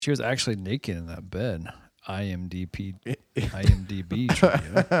She was actually naked in that bed. IMDb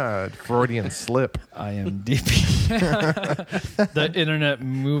trivia. Freudian slip. IMDb. The Internet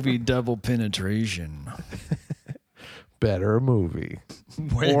Movie Double Penetration. Better movie.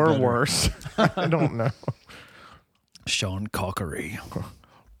 Way or better. worse. I don't know. Sean Connery.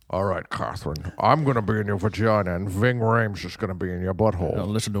 All right, Catherine. I'm going to be in your vagina, and Ving Rhames is going to be in your butthole. A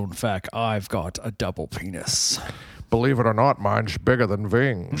little known fact, I've got a double penis. Believe it or not, mine's bigger than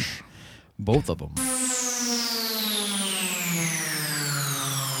Ving's. Both of them.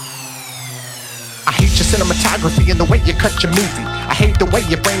 I hate your cinematography and the way you cut your movie. I hate the way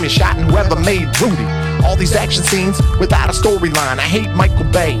your frame is shot and whoever made Rudy. All these action scenes without a storyline. I hate Michael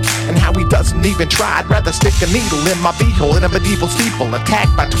Bay and how he doesn't even try. I'd rather stick a needle in my beehole in a medieval steeple,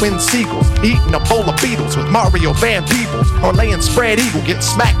 attacked by twin seagulls, eating a bowl of beetles with Mario Van Peebles, or laying spread eagle, getting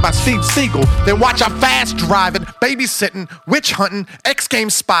smacked by Steve Seagal. Then watch I'm fast driving, babysitting, witch hunting, X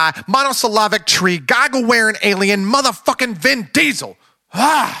Games spy, monosyllabic tree, goggle wearing alien, motherfucking Vin Diesel.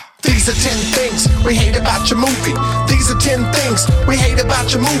 These are 10 things we hate about your movie. These are 10 things we hate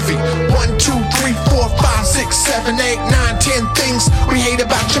about your movie. 1, 2, 3, 4, 5, 6, 7, 8, 9, 10 things we hate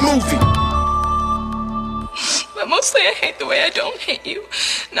about your movie. But mostly I hate the way I don't hate you.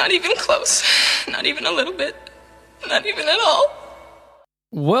 Not even close. Not even a little bit. Not even at all.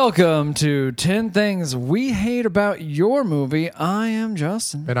 Welcome to 10 Things We Hate About Your Movie. I am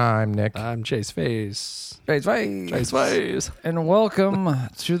Justin. And I'm Nick. I'm Chase Face. Face. And welcome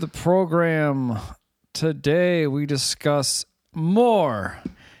to the program. Today we discuss more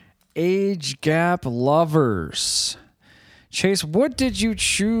age gap lovers. Chase, what did you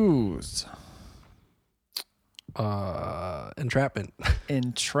choose? Entrapment.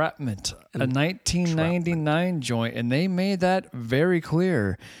 Entrapment, a 1999 joint, and they made that very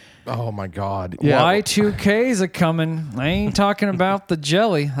clear. Oh, my God. Y2K is a coming. I ain't talking about the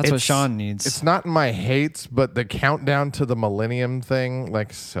jelly. That's what Sean needs. It's not in my hates, but the countdown to the millennium thing,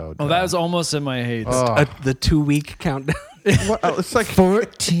 like, so dumb. Oh, that was almost in my hates. The 2-week countdown. It's like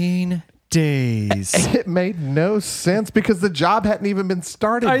 14 days. It made no sense because the job hadn't even been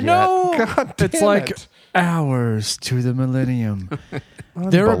started yet. I know. God damn It's like it. hours to the millennium.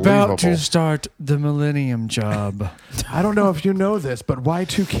 They're about to start the millennium job. I don't know if you know this, but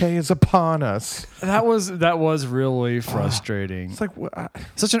Y2K is upon us. That was really frustrating. It's like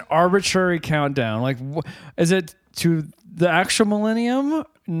Such an arbitrary countdown. Like, is it to the actual millennium?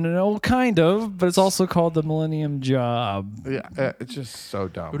 No, kind of, but it's also called the millennium job. yeah, it's just so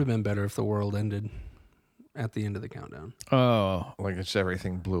dumb. It would have been better if the world ended at the end of the countdown. Oh. Like it's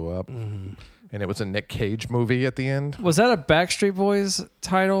everything blew up. Mm-hmm. And it was a Nick Cage movie at the end. Was that a Backstreet Boys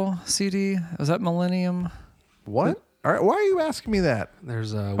title CD? Was that Millennium? What? All right, why are you asking me that?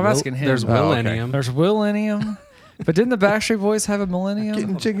 There's I'm asking him. There's Millennium. There's Millennium. But didn't the Backstreet Boys have a Millennium?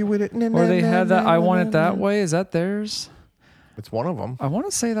 Getting jiggy with it. Or they had that I Want It That Way? Is that theirs? It's one of them. I want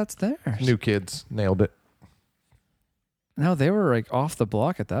to say that's theirs. New Kids nailed it. No, they were like off the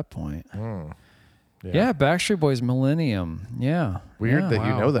block at that point. Yeah, Backstreet Boys Millennium. Yeah. Weird Yeah. that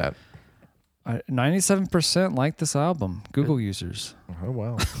you know that. 97% like this album. Google users. Oh,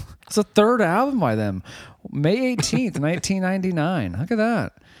 wow. It's the third album by them. May 18th, 1999. Look at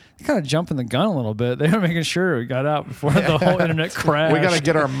that. They kind of jumping the gun a little bit. They were making sure it got out before the whole internet crashed. We got to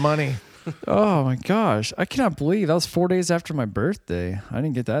get our money. Oh my gosh. I cannot believe that was 4 days after my birthday. I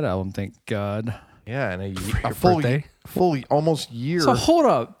didn't get that album, thank God. Yeah, and a full almost year. So hold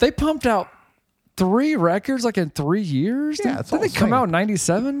up. They pumped out 3 records like in 3 years? Yeah, it's Did all they the come same. out in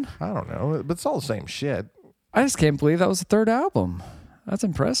 97? I don't know, but it's all the same shit. I just can't believe that was the third album. That's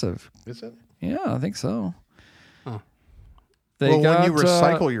impressive. Is it? Yeah, I think so. Huh. They When got you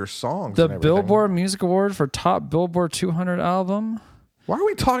recycle your songs the and everything. Billboard Music Award for Top Billboard 200 Album. Why are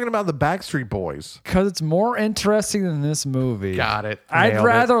we talking about the Backstreet Boys? Because it's more interesting than this movie. Got it. I'd Nailed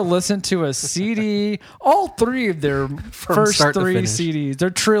rather it. listen to a CD, all 3 of their first start to 3 finish. CDs,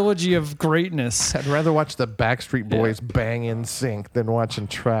 their trilogy of greatness. I'd rather watch the Backstreet Boys bang in sync than watch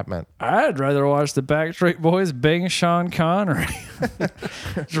Entrapment. I'd rather watch the Backstreet Boys bang Sean Connery.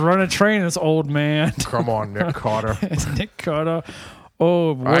 Just run a train, this old man. Come on, Nick Carter. It's Nick Carter.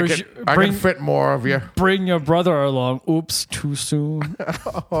 Oh, I can fit more of you. Bring your brother along. Oops, too soon.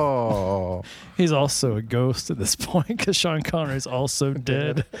 Oh. He's also a ghost at this point because Sean Connery's also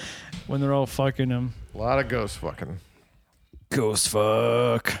dead when they're all fucking him. A lot of ghost fucking. Ghost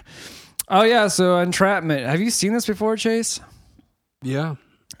fuck. Oh, yeah, so Entrapment. Have you seen this before, Chase? Yeah,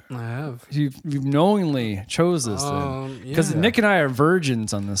 I have. You've knowingly chose this then. Because yeah. Nick and I are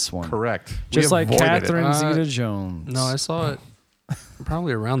virgins on this one. Correct. Just We like avoided Catherine it. Zeta Jones. No, I saw it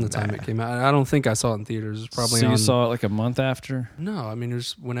Probably around the time it came out. I don't think I saw it in theaters. It was probably So on. you saw it like a month after? No, I mean it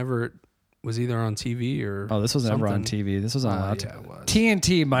was whenever it was either on TV or. Oh, this was never on something. TV. This was on allowed Yeah, it was.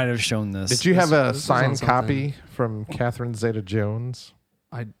 TNT might have shown this. Did you have a this was signed on something. copy from Catherine Zeta Jones?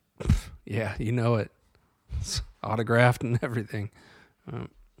 Yeah, you know it. It's autographed and everything.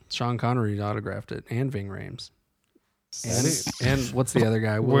 Sean Connery autographed it, and Ving Rhames. And what's the other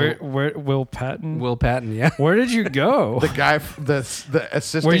guy? Will Patton? Will Patton, yeah. Where did you go? The guy, the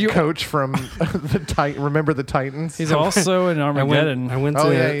assistant coach from the Titan. Remember the Titans? He's also in Armageddon. I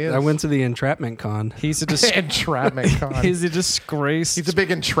went to the Entrapment Con. He's a Entrapment Con. He's a disgraced. He's a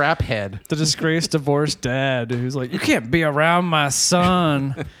big entrap head. The disgraced divorced dad who's like, you can't be around my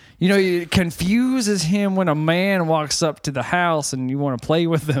son. You know, it confuses him when a man walks up to the house and you want to play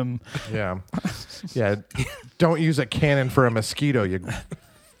with him. Yeah. Yeah. Don't use a cannon for a mosquito, you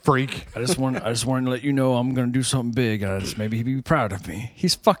freak. I just wanted to let you know I'm going to do something big. Maybe he'd be proud of me.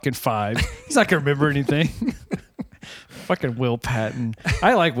 He's fucking 5. He's not going to remember anything. Fucking Will Patton.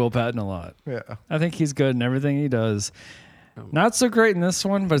 I like Will Patton a lot. Yeah. I think he's good in everything he does. Not so great in this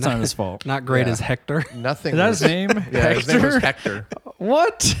one, but it's not his fault. Not great as Hector. Nothing. Is that his name? Yeah, his name was Hector.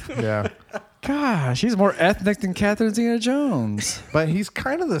 What? Yeah. Gosh, he's more ethnic than Catherine Zeta Jones. But he's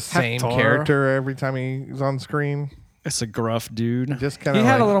kind of the same Hector. character every time he's on screen. It's a gruff dude. Just kinda he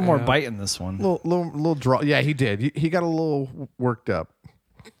had like- a little more bite in this one. Little draw. Yeah, he did. He got a little worked up.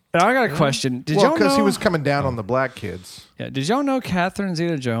 Now, I got a question. Did Well, y'all know? because he was coming down on the black kids. Yeah. Did y'all know Catherine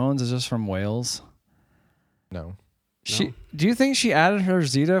Zeta Jones is just from Wales? No. Do you think she added her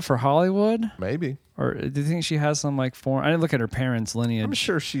Zeta for Hollywood, Maybe. or do you think she has some like foreign? I didn't look at her parents' lineage. I'm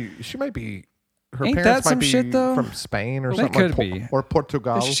sure she might be. Her Ain't parents that some might be shit, though? from Spain or They something. could like be. Or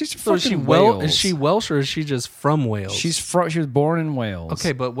Portugal. She's So is she fucking Wales. Is she Welsh or is she just from Wales? She was born in Wales.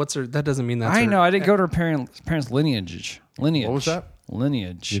 Okay, but what's her? That doesn't mean that's. I her, know. I didn't go to her parents' lineage. What was that?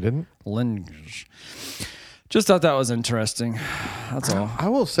 Lineage. You didn't? Lineage. Just thought that was interesting. That's all. I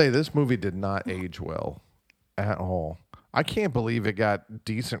will say this movie did not age well at all. I can't believe it got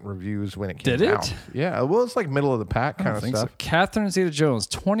decent reviews when it came Did it? out. Yeah, well, it's like middle of the pack I kind don't of think stuff. so. Catherine Zeta-Jones,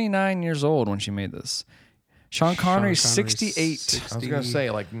 29 years old when she made this. Sean Connery, 68. I was going to say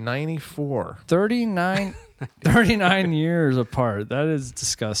like 94. 39 years apart. That is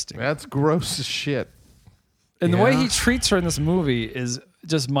disgusting. That's gross as shit. And the way Yeah. he treats her in this movie is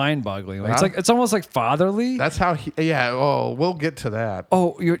just mind-boggling. Like, Huh? it's almost like fatherly. That's how he. Yeah. Oh, we'll get to that.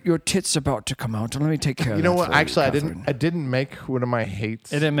 Oh, your tit's about to come out. Let me take care of You that. know what? for you, Actually, Catherine. I didn't make one of my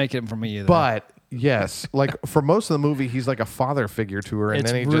hates. It didn't make it for me either. But yes, like for most of the movie, he's like a father figure to her, and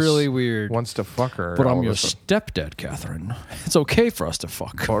It's then he really just weird. wants to fuck her. But all I'm of your a sudden. stepdad, Catherine. It's okay for us to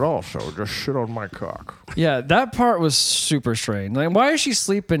fuck. But also, just shit on my cock. Yeah, that part was super strange. Like, why is she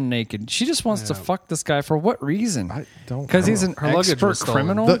sleeping naked? She just wants to fuck this guy for what reason? I don't Because he's know. an Her luggage expert was stolen.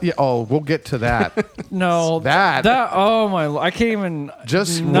 criminal. Oh, we'll get to that. No, That- Oh my! I can't even.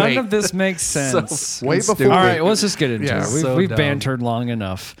 Just none wait. of this makes sense. Way before. All right, let's just get into Yeah, it. We've, so we've dumb. bantered long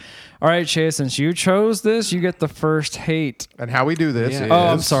enough. All right, Chase, since you chose this, you get the first hate. And how we do this Yeah. is. Oh,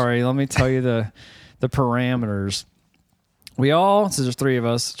 I'm sorry. Let me tell you the parameters. We all, so there's 3 of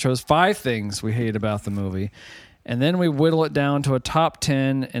us, chose 5 things we hate about the movie. And then we whittle it down to a top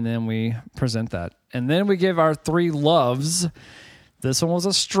 10, and then we present that. And then we give our 3 loves. This one was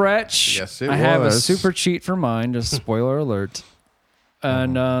a stretch. Yes, it I have a was. super cheat for mine, just spoiler alert.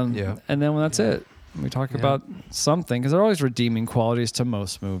 And Yeah. and then that's it. We talk about something, because there are always redeeming qualities to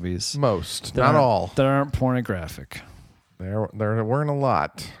most movies. Most, that not aren't- all. That aren't pornographic. There weren't a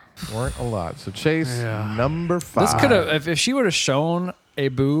lot. So Chase, number 5. This could have, if she would have shown a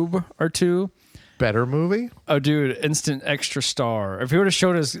boob or 2, better movie. oh, dude, instant extra star. If he would have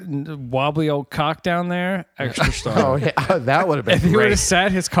showed his wobbly old cock down there, extra star. Oh yeah, that would have been If he would great. have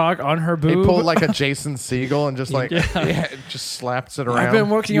sat his cock on her He boob, pulled like a Jason Segel and just like just slaps it around. I've been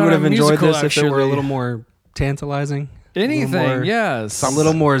working You on would a have enjoyed musical, this if it were a actually. little more tantalizing. Anything, yes. A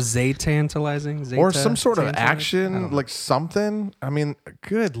little more tantalizing. or some sort of action, like something. I mean,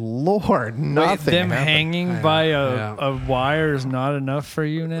 good lord, Wait, nothing. them happened. hanging by Yeah. a wire is not enough for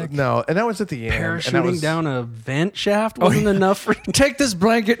you, Nick? No, and that was at the end. and that Parachuting was, down a vent shaft wasn't enough for you. Take this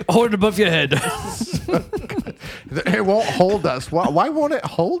blanket, hold it above your head. It won't hold us. Why won't it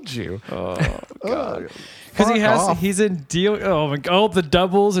hold you? Oh, God. Because he's in deal. Oh my god! All the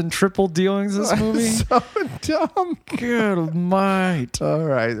doubles and triple dealings in this movie. So dumb. Good night. All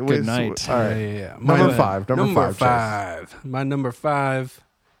right. Good night. All right. Yeah. Number My- 5. Number 5. Chase. My number 5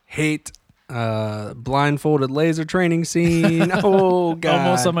 hate Blindfolded laser training scene. Oh god,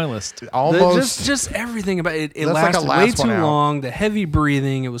 Almost on my list. Almost. just everything about it. It That's like a lasted last way too one out. long. The heavy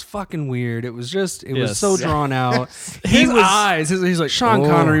breathing. It was fucking weird. It was was Yes. so drawn out. His eyes. He's like Sean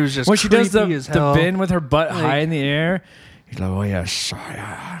Connery was just when she does creepy as the hell. bend with her butt high in the air. He's like, oh yeah, sorry.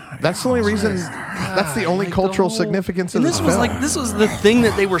 That's the only reason. That's the only cultural significance of And this this was film. like this was the thing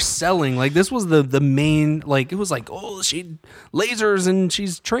that they were selling. Like this was the main. Like it was like, oh, she lasers and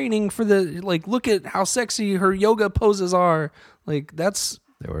she's training for the like. Look at how sexy her yoga poses are. Like that's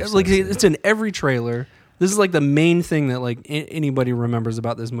were like sexy. it's in every trailer. This is like the main thing that like anybody remembers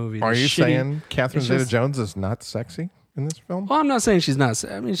about this movie. Are The you shitty- saying Catherine it's Zeta just- Jones is not sexy in this film? Well, I'm not saying she's not.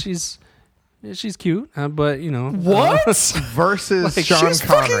 I mean, she's cute, but you know What? Versus Sean She's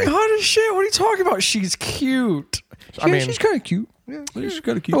Connery. fucking hot as shit. What are you talking about? She's cute. I mean- she's kind of cute. Yeah, she's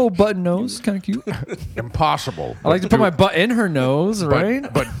kind of cute. Oh, button nose, kind of cute. Impossible. I like to put my butt in her nose, right?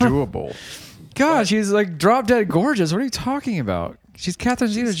 but doable. God, she's like drop dead gorgeous. What are you talking about? She's Catherine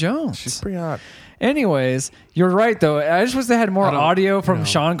Zeta Jones. She's pretty hot. Anyways, you're right though. I just wish they had more audio from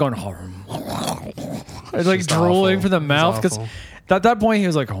Sean going, it's like drooling awful. from the mouth It's because awful. at that point he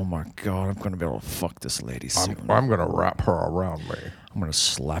was like, "Oh my god, I'm gonna be able to fuck this lady soon. I'm gonna wrap her around me. I'm gonna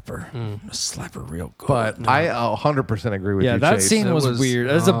slap her. I'm gonna slap her real good." But I 100% agree with yeah, you. that Chase. scene It was was- weird.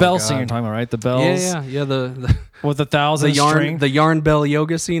 That's the oh, bell God. scene you're talking about, right? The bells. Yeah. The With 1,000 string. the yarn bell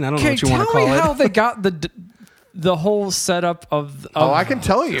yoga scene. I don't know Okay, what you want to tell me call how it. they got the whole setup of I can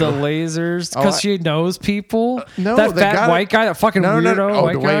tell you. the lasers because she knows people. No, that they fat got white it. guy, that fucking weirdo Oh,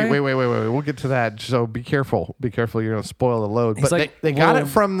 white guy. wait. We'll get to that. So be careful. Be careful. You're gonna spoil the load. He's But like they got little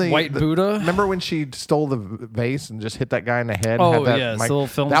it from the white Buddha. Remember when she stole the vase and just hit that guy in the head? Oh, and had that yes, the little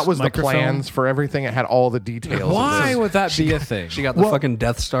film that was microphone. the plans for everything. It had all the details. Why Of this. would that be a thing? She got the fucking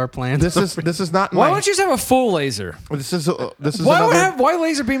Death Star plans. This is not. Why my, don't you just have a full laser? This is Why would another. have why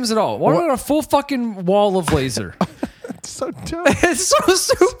laser beams at all? Why not a full fucking wall of laser? It's so dumb. It's so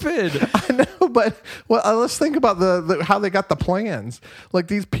stupid. I know, but let's think about the how they got the plans. Like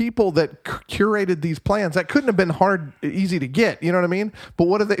these people that curated these plans, that couldn't have been easy to get. You know what I mean? But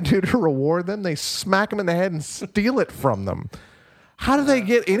what do they do to reward them? They smack them in the head and steal it from them. How do they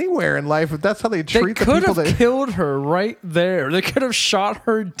get anywhere in life if that's how they They treat the could people? have killed her right there. They could have shot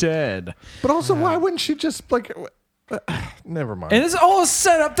her dead. But also, why wouldn't she just like? Never mind. And it's all a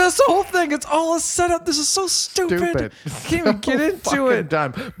setup. That's the whole thing. It's all a setup. This is so stupid. Can't even get into Fucking it.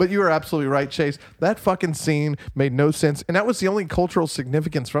 dumb. But you are absolutely right, Chase. That fucking scene made no sense, and that was the only cultural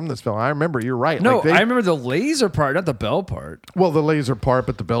significance from this film. I remember. You're right. No, Like, they- I remember the laser part, not the bell part. Well, the laser part,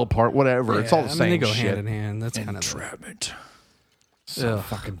 but the bell part, whatever. It's all the same They go shit. hand in hand. That's kind of Entrapment. So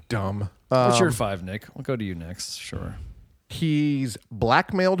fucking dumb. What's your 5, Nick? We'll go to you next. Sure. He's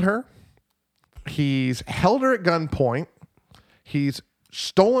blackmailed her. He's held her at gunpoint. He's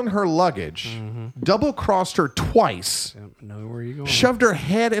stolen her luggage. Double crossed her twice. know where you going. Shoved her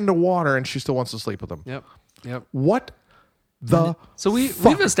head into water, and she still wants to sleep with him. Yep. What the? So we've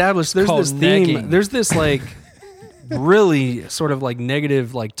fuck? established there's Called this theme. negging. There's this like really sort of like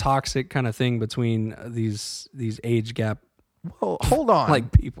negative, like toxic kind of thing between these age gap Well, hold on.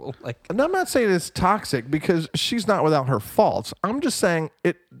 like people. Like And I'm not saying it's toxic because she's not without her faults. I'm just saying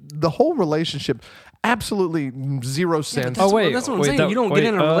the whole relationship absolutely zero sense. Oh, wait. that's what I'm wait, saying. that- You don't wait,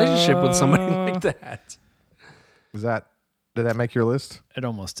 get in a relationship with somebody like that. Did that make your list? It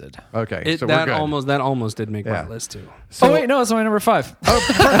almost did. Okay, so we're good. That almost did make Yeah. my list too. So, Oh, wait, no, it's my number 5.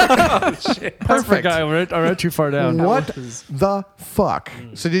 Perfect. I read too far down. What the fuck?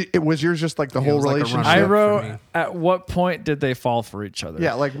 So it was yours just like the it whole was like a relationship? runner. I for wrote, me. at what point did they fall for each other?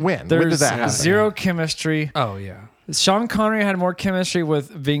 Yeah, like when? When did There's that happen? zero chemistry. Oh yeah. Sean Connery had more chemistry with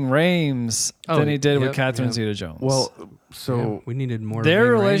Ving Rhames than he did with yep, Catherine yep. Zeta Jones. Well, so We needed more. their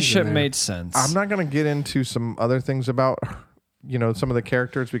Ving Rhames in relationship there. made sense. I'm not going to get into some other things about, some of the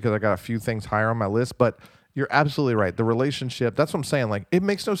characters because I got a few things higher on my list, but you're absolutely right. The relationship, that's what I'm saying. Like, it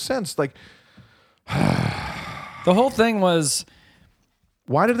makes no sense. Like, The whole thing was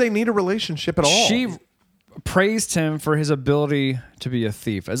why do they need a relationship at all? she praised him for his ability to be a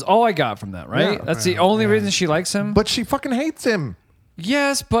thief. That's all I got from that, right? Yeah. That's the only reason she likes him. But she fucking hates him.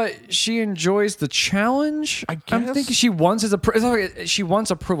 Yes, but she enjoys the challenge. I I'm guess. thinking she wants she wants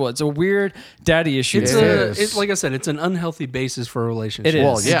approval. It's a weird daddy issue. It Like I said, it's an unhealthy basis for a relationship. It is.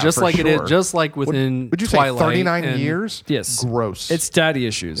 Well, yeah, just for like it sure. is, just like within Would you say Twilight 39 and- years? Yes. Gross. It's daddy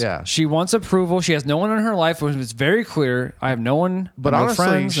issues. Yeah. She wants approval. She has no one in her life, which is very clear. I have no one, But no honestly,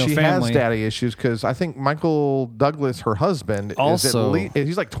 friends, no she family. has daddy issues because I think Michael Douglas, her husband, Also-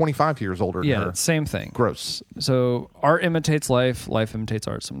 he's like 25 years older than Yeah, her. same thing. Gross. So art imitates life. Life imitates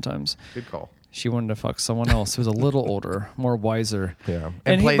art sometimes. Good call. she wanted to fuck someone else who's a little older, more wiser. Yeah.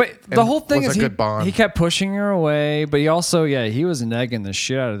 But the whole thing was is a good bond. he kept pushing her away, but he also, he was negging the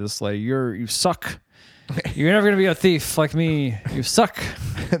shit out of this lady. You suck. You're never going to be a thief like me. You suck.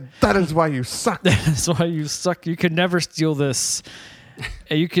 That is why you suck. That's why you suck. You could never steal this.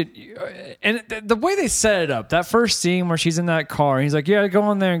 And the way they set it up, that first scene where she's in that car, and he's like, yeah,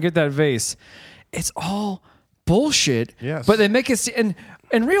 go in there and get that vase. It's all bullshit. Yes. But they make it in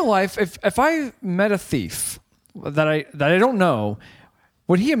real life, if I met a thief that I don't know,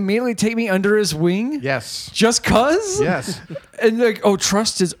 would he immediately take me under his wing? Yes. Just cuz? Yes. And like,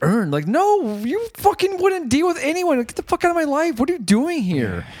 trust is earned. Like, no, you fucking wouldn't deal with anyone. Get the fuck out of my life. What are you doing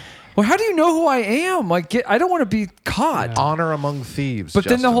here? Well, how do you know who I am? Like, I don't want to be caught. Honor among thieves. But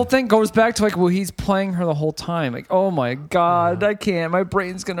then the Justin. whole thing goes back to like, well, he's playing her the whole time. Like, oh my God, I can't. My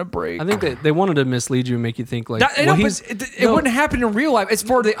brain's going to break. I think that they wanted to mislead you and make you think like, it wouldn't happen in real life. It's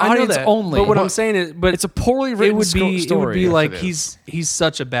for the audience only. But what I'm saying is, it's a poorly written story. It would be like Yes, he's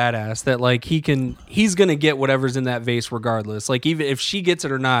such a badass that like he's gonna get whatever's in that vase regardless. Like even if she gets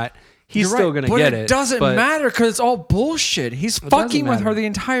it or not, he's You're still right, gonna get it. But it doesn't matter because it's all bullshit. He's fucking with her matter. the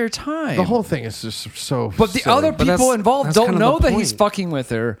entire time. The whole thing is just so. But the silly. other people involved that's don't kind of know the that he's point. fucking with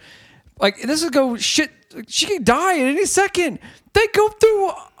her. Like, this would go shit. She could die at any second. They go through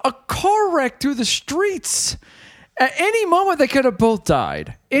a car wreck through the streets. At any moment, they could have both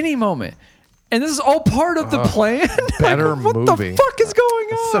died. Any moment. And this is all part of the plan. better what movie. the fuck is going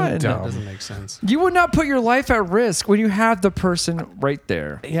It's so on? dumb. That doesn't make sense. You would not put your life at risk when you have the person right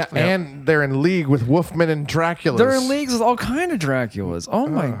there. Yeah, and they're in league with Wolfman and Draculas. They're in leagues with all kind of Draculas. Oh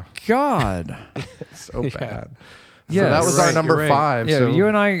my God. So bad. Yeah, So that was our right, number you're right. 5. Yeah, so, you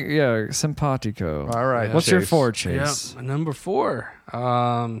and I, simpatico. All right. What's your Chase. 4, Chase? Yep, number 4.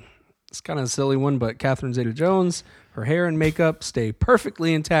 It's kind of a silly one, but Catherine Zeta Jones, her hair and makeup stay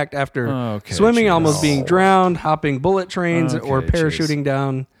perfectly intact after Okay, swimming, Chase. almost being drowned, hopping bullet trains, or Okay, Chase. parachuting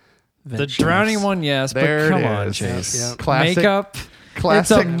down. The vent drowning shafts. one, yes, There but come it on, is. Chase. Yep. Classic- Makeup.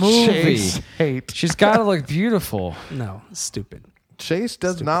 Classic It's a movie. Chase hate. She's got to look beautiful. No, stupid. Chase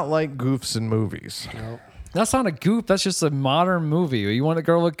does not like goofs in movies. No. That's not a goof. That's just a modern movie. You want a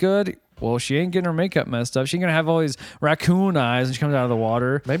girl to look good? Well, she ain't getting her makeup messed up. She ain't going to have all these raccoon eyes when she comes out of the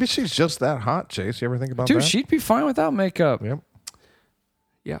water. Maybe she's just that hot, Chase. You ever think about Dude, that? she'd be fine without makeup. Yep.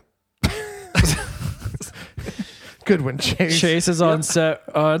 Yeah. Good one, Chase. Chase is on set.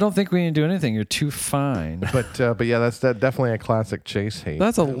 I don't think we need to do anything. You're too fine. But yeah, that's definitely a classic Chase hate.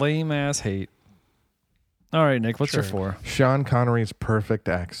 That's a lame ass hate. All right, Nick, what's your 4? Sean Connery's perfect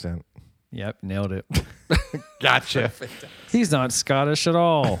accent. Yep, nailed it. Gotcha. He's not Scottish at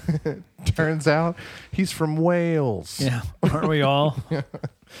all. Turns out he's from Wales. Yeah, aren't we all?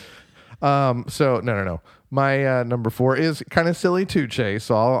 So no. My number 4 is kind of silly too, Chase.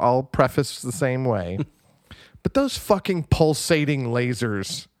 So I'll preface the same way. But those fucking pulsating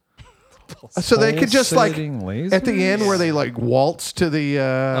lasers. So they could just like Pulsating lasers? at the end where they like waltz to the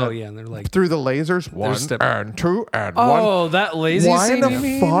Oh yeah, and they're like through the lasers. 1 step- and 2 and 1. Oh, that lazy Why scene, the you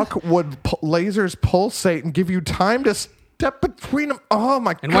mean? fuck would lasers pulsate and give you time to step between them? Oh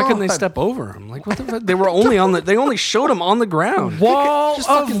my god! And why couldn't they step over them? Like what the fuck? They were only on the. They only showed them on the ground. Wall Just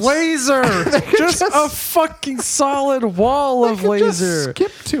of fucking- laser. Just a fucking solid wall of laser.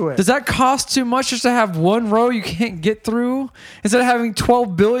 Skip to it. Does that cost too much just to have one row you can't get through instead of having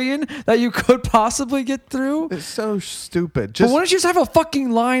 12 billion that you could possibly get through? It's so stupid. But Just why don't you just have a fucking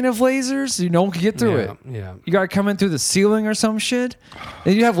line of lasers so no one can get through it? Yeah. You got to come in through the ceiling or some shit.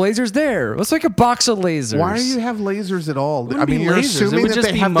 Then you have lasers there. Let's make a box of lasers. why do you have lasers at all? It wouldn't be you're lasers. assuming It would that just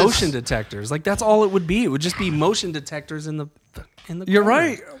they be have motion this, detectors. Like that's all it would be. It would just be motion detectors in the. You're corner.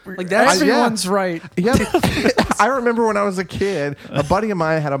 right. Like that's Everyone's right. Yeah, I remember when I was a kid, a buddy of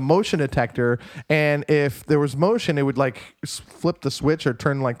mine had a motion detector, and if there was motion, it would like flip the switch or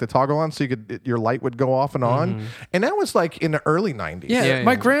turn like the toggle on, so your light would go off and on. And that was like in the early '90s. Yeah, Yeah,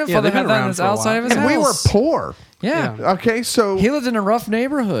 my yeah. grandfather they've had been that around on his for a while. outside of his and house. we were poor. Yeah. Okay, so He lived in a rough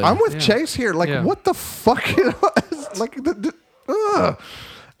neighborhood. I'm with Chase here. Like, Yeah. what the fuck? Like, ugh.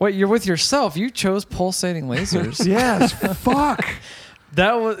 Wait, you're with yourself. You chose pulsating lasers. Yes, fuck.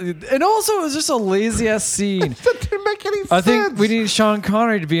 That was, and also it was just a lazy ass scene. That didn't make any sense. I think we need Sean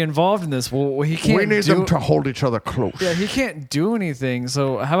Connery to be involved in this. Well, he can't. We need do, them to hold each other close. Yeah, he can't do anything.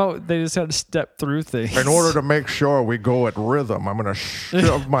 So how about they just have to step through things? In order to make sure we go at rhythm, I'm gonna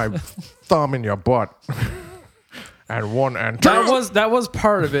shove my thumb in your butt. And 1 and 2. that was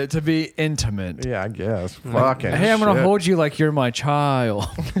part of it to be intimate. Yeah, I guess. Fucking Hey, I'm gonna shit. hold you like you're my child.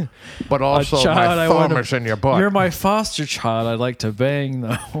 But also, child my I thumb wanna- is in your butt. You're my foster child. I'd like to bang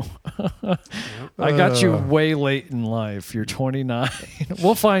though. I got you way late in life. You're 29.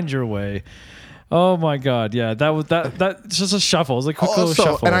 We'll find your way. Oh my God. Yeah. That's just a shuffle. It's like a quick little Also,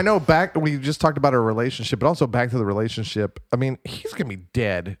 shuffle. and I know we just talked about her relationship, but also back to the relationship. I mean, he's gonna be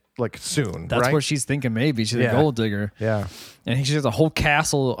dead like soon. That's right? what she's thinking. Maybe she's Yeah. a gold digger. Yeah. And she has a whole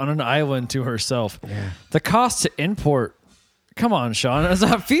castle on an island to herself. Yeah. The cost to import, come on, Sean, that's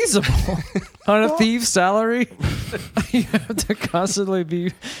not feasible. On a thief's salary, you have to constantly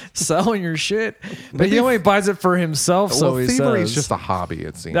be selling your shit. But he only buys it for himself, so he thievery is says. just a hobby,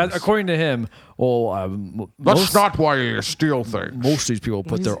 it seems. That, according to him, That's not why you steal things. most of these people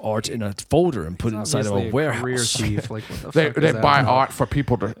put their art in a folder and put it inside of a Career warehouse. thief. Like, what the They fuck is that buy about? art for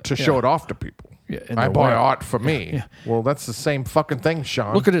people to show it off to people. Yeah, in I their buy ware- art for me. Yeah. Well, that's the same fucking thing,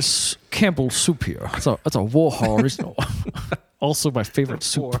 Sean. Look at this Campbell soup here. That's a Warhol original. Also my favorite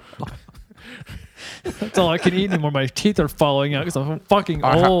soup. That's all I can eat anymore. My teeth are falling out because I'm fucking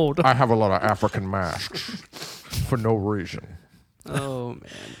old. I have a lot of African masks for no reason. Oh man.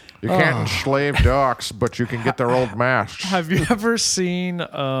 You can't enslave dogs, but you can get their old masks. Have you ever seen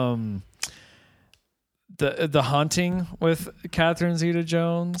the Haunting with Catherine Zeta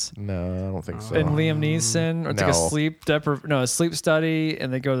Jones No, I don't think so. and Liam Neeson? Or it's like No. a sleep study,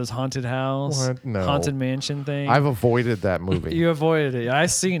 and they go to this haunted house, What? No. haunted mansion thing. I've avoided that movie. You avoided it. I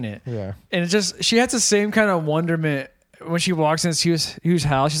seen it. Yeah. And it just, she has the same kind of wonderment when she walks in this huge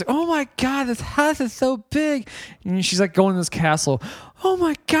house. She's like, oh my God, this house is so big. And she's like going to this castle. Oh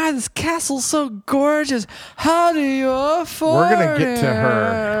my God, this castle's so gorgeous. How do you afford We're going to get to it?"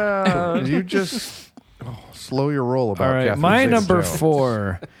 her. You just slow your roll about All right, Catherine my Zeta number Jones.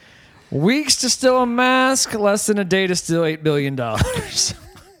 4. Weeks to steal a mask, less than a day to steal $8 billion.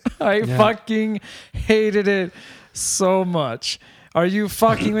 I fucking hated it so much. Are you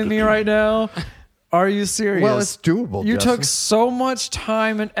fucking with me right now? Are you serious? Well, it's doable, You Justin. took so much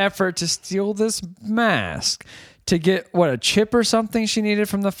time and effort to steal this mask to get, a chip or something she needed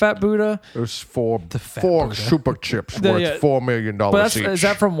from the Fat Buddha? It was four Buddha. super chips The- worth yeah. $4 million But each. is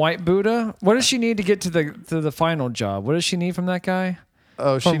that from White Buddha? What does she need to get to the final job? What does she need from that guy?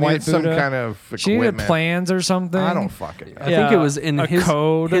 Oh, she from White needed some Buddha? kind of equipment. She needed plans or something. I don't fucking know. I think it was in a his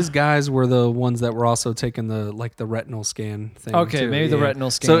code. His guys were the ones that were also taking the retinal scan thing. Okay, too. maybe the retinal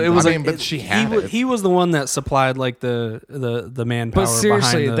scan So it thing. was I mean, but she had it. He was the one that supplied like the manpower. But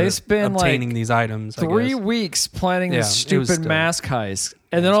seriously, behind they spend obtaining like these items. I 3 guess. weeks planning Yeah, this it was stupid still- mask heist,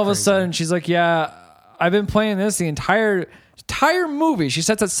 and then all of a sudden she's like, "Yeah, I've been playing this the entire movie." She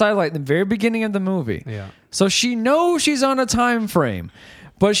sets that sidelight in the very beginning of the movie. Yeah. So she knows she's on a time frame,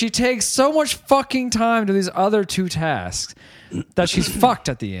 but she takes so much fucking time to these other 2 tasks that she's fucked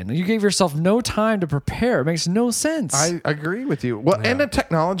at the end. You gave yourself no time to prepare. It makes no sense. I agree with you. Well, and the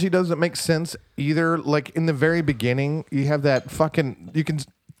technology doesn't make sense either. Like in the very beginning, you have that fucking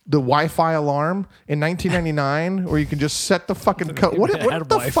the Wi-Fi alarm in 1999, where you can just set the fucking code. What had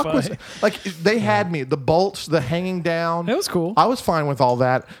the fuck was Wi-Fi. it? Like they had me the bolts, the hanging down. It was cool. I was fine with all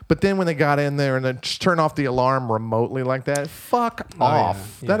that, but then when they got in there and then just turn off the alarm remotely like that, fuck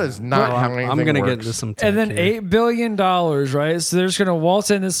off. yeah. That is not how anything I'm gonna works. get into some. Tech And then here. $8 billion, right? So they're just gonna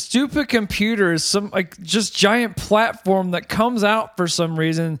waltz in this stupid computer, some like just giant platform that comes out for some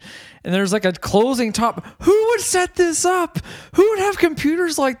reason, and there's like a closing top. Who would set this up? Who would have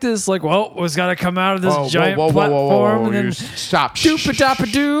computers like this? Like, well, it's got to come out of this giant platform, and then You stop.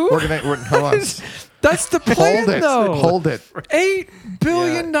 doopa-dappa-doo. We're hold on. That's the plan, Hold it. though. Hold it. $8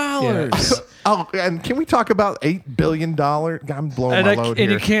 billion. Oh, and can we talk about $8 billion? I'm blowing And, my load and here.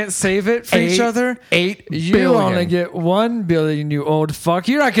 you can't save it for each other. You billion. only get $1 billion, you old fuck.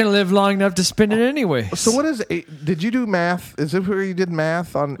 You're not gonna live long enough to spend it anyway. So what is eight? Did you do math? Is it where you did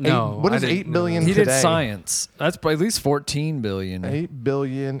math on? No, What I is didn't 8 know billion that. He today? did science. That's at least 14 billion. 8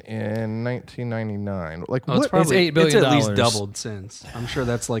 billion in 1999. Like Oh, it's what? probably $8 billion. It's at least doubled since. I'm sure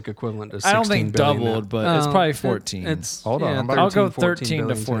that's like equivalent to 16 I don't think billion doubled, now. but it's probably 14. Hold on, I'm about- I'll go 13 13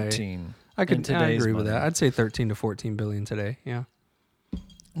 to 14 today. 14. I in could I today's agree with money. that. I'd say 13 to 14 billion today. Yeah.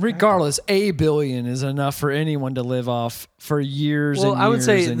 Regardless, $1 billion is enough for anyone to live off for years Well, and I would years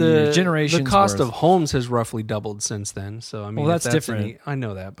say and the years, generations. the cost worth. of homes has roughly doubled since then. So I mean, Well, if that's different. I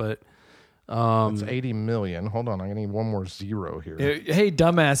know that, but It's 80 million. Hold on, I need one more zero here. Hey,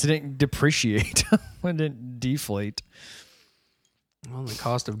 dumbass! It didn't depreciate. It didn't deflate. well, the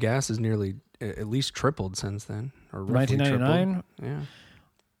cost of gas has nearly at least tripled since then, or roughly 1999. tripled. Yeah.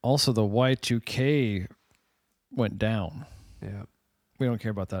 Also, the Y2K went down. Yeah. We don't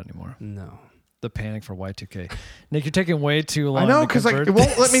care about that anymore. No. The panic for Y2K. Nick, you're taking way too long. I know to because like convert it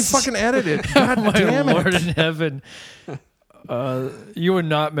won't let me this. fucking edit it. God My damn Lord it! in heaven. You would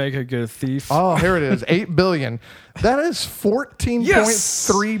not make a good thief. Oh, here it is. 8 billion. That is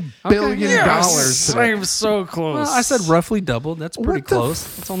 $14.3 billion dollars today. I'm so close. Well, I said roughly doubled. That's pretty What the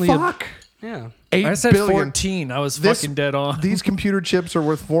close. It's only fuck? yeah. I said billion. 14. I was fucking dead on. These computer chips are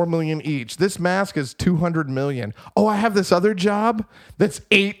worth $4 million each. This mask is $200 million. Oh, I have this other job that's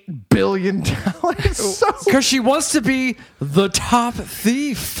 $8 billion. Because she wants to be the top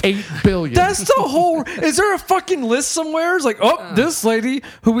thief. $8 billion. That's the whole. Is there a fucking list somewhere? It's like, oh, this lady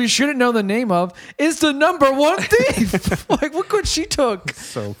who we shouldn't know the name of is the number one thief. Like, look what she took.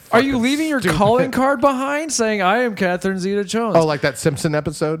 So are you leaving your calling card behind saying, I am Catherine Zeta Jones? Oh, like that Simpson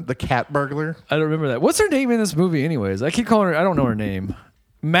episode, the cat burglar? I don't remember that. What's her name in this movie, anyways? I keep calling her. I don't know her name.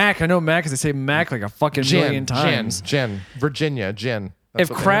 Mac. I know Mac because they say Mac like a fucking million times. Jen. Virginia. Jen. That's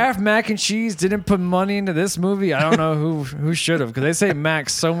If Kraft Mac and Cheese didn't put money into this movie, I don't know who should have, because they say Mac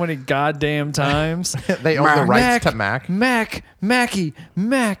so many goddamn times. They own the rights to Mac. Mackie,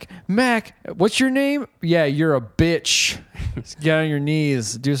 Mac. What's your name? Yeah, you're a bitch. Get on your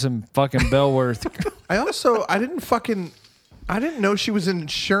knees. Do some fucking Bellworth. I didn't know she was in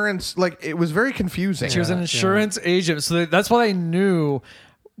insurance. Like, it was very confusing. She was an insurance agent, so that's why they knew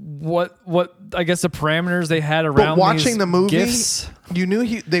what I guess the parameters they had around. But watching these the movie, gifts. You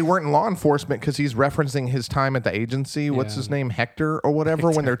knew they weren't in law enforcement because he's referencing his time at the agency. What's his name, Hector or whatever,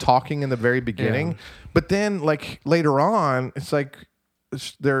 when they're talking in the very beginning. Yeah. But then, like later on, it's like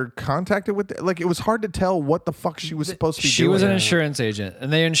they're contacted with. Like, it was hard to tell what the fuck she was supposed to be doing. She was an insurance agent,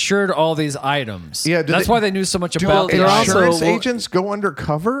 and they insured all these items. Yeah, that's why they knew so much about Do the insurance agents go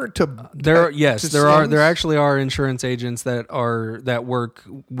undercover to? There There actually are insurance agents that work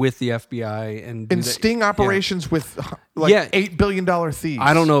with the FBI and sting operations with $8 billion thieves.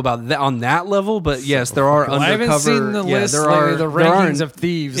 I don't know about that on that level, but yes, there are undercover. I haven't seen the list, there lately, are the rankings of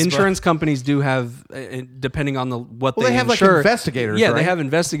thieves. Insurance companies do have, depending on what they have insure. like investigators. Yeah, right? they have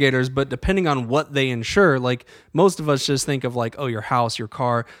investigators, but depending on what they insure, like most of us just think of like, oh, your house, your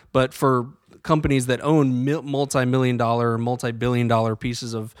car, but for companies that own multi-million dollar, multi-billion dollar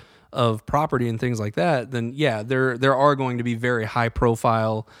pieces of property and things like that, then yeah, there are going to be very high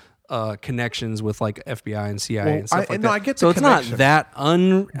profile connections with like FBI and CIA and stuff like that. I get the so it's connection. not that I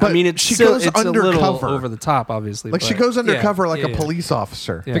mean, it's she still goes it's a little undercover. over the top, obviously. Like, but she goes undercover yeah, like yeah, a police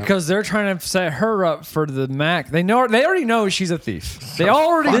officer. Yeah. because they're trying to set her up for the Mac. They already know she's a thief. They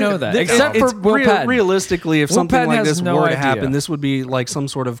already know that, except for Will Patton. Realistically, if Will something Patton like has this no were to idea. happen, this would be like some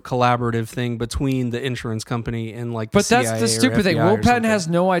sort of collaborative thing between the insurance company and like the But that's CIA the or stupid thing. FBI Will or Patton something. has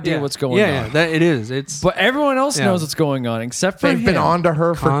no idea what's going on. Yeah, it is. It's But everyone else knows what's going on, except for They've him. been on to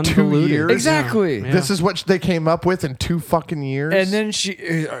her for 2 Convoluted. years. Exactly. Yeah. This is what they came up with in 2 fucking years. And then she's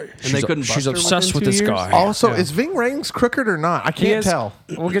they couldn't bust she's her obsessed within with 2 this years? guy. also, is Ving Rhames crooked or not? I can't tell.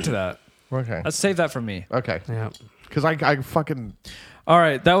 We'll get to that. Okay. Let's save that for me. Okay. yeah. Because I fucking. All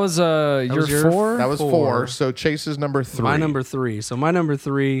right, that was your was your 4. That was 4. So Chase is number 3. My number 3. So my number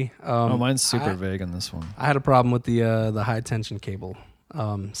 3. Oh, mine's super vague on this one. I had a problem with the high tension cable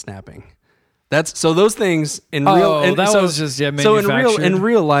snapping. That's so those things in real. And that so, was just so manufactured. in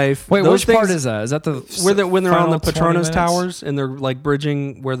real life. Wait, those which part things- is that? Is that the when they're on the final 20 Petronas minutes? Towers and they're like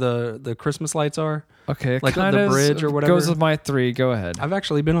bridging where the Christmas lights are? Okay, it like the kinda bridge or whatever. goes with my 3. Go ahead. I've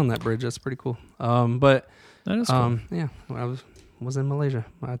actually been on that bridge. That's pretty cool. But That is cool. yeah, when I was in Malaysia.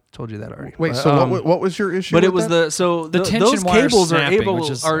 I told you that already. Wait, But, so what was your issue? But with it was that? The tension those wire cables are snapping, able which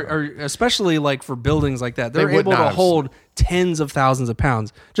is- are especially like for buildings like that. They're They would able to not have- hold tens of thousands of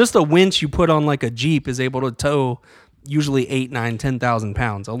pounds. Just a winch you put on like a Jeep is able to tow usually 8, 9, 10,000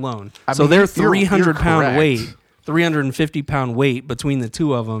 pounds alone. So mean, they're you're 300-pound correct. weight, 350-pound weight between the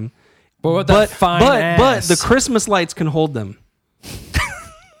two of them. But But the Christmas lights can hold them.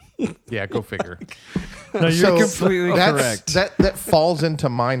 Yeah, go figure. No, you're completely correct. That falls into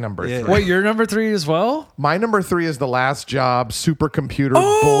my number 3. Wait, your number 3 as well? My number 3 is The Last Job, supercomputer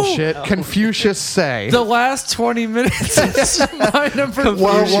bullshit. Confucius say. The last 20 minutes is my number 3.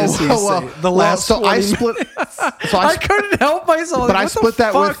 The last so I 20 split. So I couldn't help myself. but Like, I what the split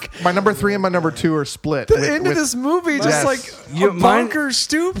that fuck? with my number 3 and my number 2 are split. The end of this movie, just Yes. like bonkers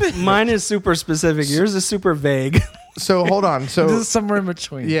stupid. Mine is super specific. Yours is super vague. So hold on. This So is somewhere in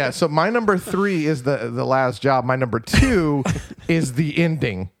between. yeah. So my number 3 is the Last Job. My number 2 is the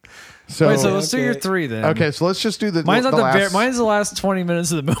ending. So Wait, so let's do your 3 then. okay. So let's just do the Mine's the not the last. mine's the last 20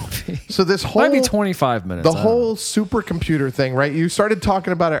 minutes of the movie. So this whole Might be 25 minutes. the whole supercomputer thing, right? You started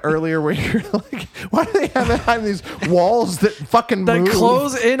talking about it earlier, where you're like, why do they have it on these walls that fucking that move?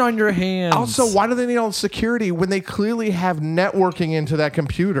 close in on your hands. Also, why do they need all the security when they clearly have networking into that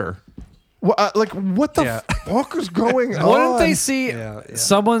computer? Like, what the fuck is going on? Wouldn't they see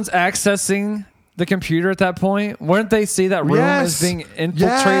someone's accessing the computer at that point? Wouldn't they see that room as being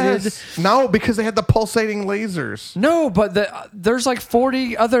infiltrated? Yes. No, because they had the pulsating lasers. No, but there's like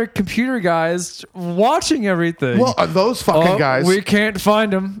 40 other computer guys watching everything. Well, those fucking guys. We can't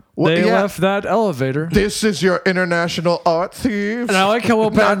find them. Well, They yeah. left that elevator. This is your international art thieves. And I like how Will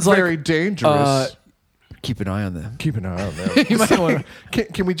Not Patton's like, very dangerous. keep an eye on them. Keep an eye on them. You might wanna-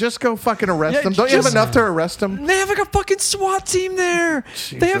 Can we just go fucking arrest Yeah, them? Don't you have just- enough to arrest them? They have like a fucking SWAT team there.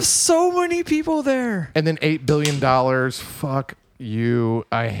 They have so many people there. And then $8 billion. Fuck you.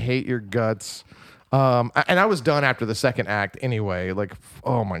 I hate your guts. And I was done after the second act anyway. Like,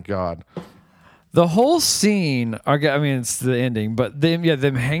 oh my God. The whole scene, I mean, it's the ending, but them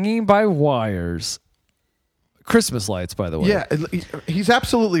hanging by wires. Christmas lights, by the way. Yeah, he's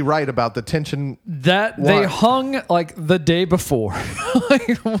absolutely right about the tension. That Why? they hung like the day before.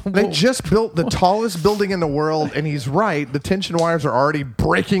 They just built the tallest building in the world, and he's right. The tension wires are already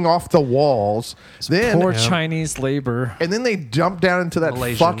breaking off the walls. Poor Chinese labor. And then they jump down into that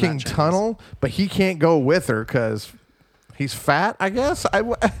Malaysian, fucking not Chinese. tunnel, but he can't go with her because he's fat, I guess.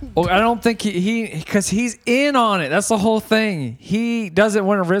 Well, I don't think because he's in on it. That's the whole thing. He doesn't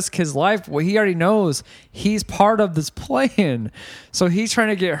want to risk his life. Well, he already knows he's part of this plan. So he's trying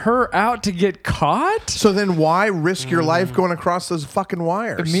to get her out to get caught. So then why risk your life going across those fucking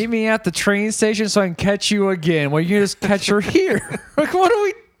wires? Meet me at the train station so I can catch you again. Well, you can just catch her here. Like, what are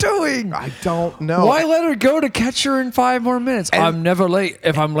we doing? I don't know. Why let her go to catch her in 5 more minutes? I'm never late.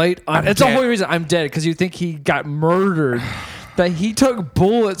 If I'm late, it's the dead. whole reason I'm dead because you think he got murdered. That he took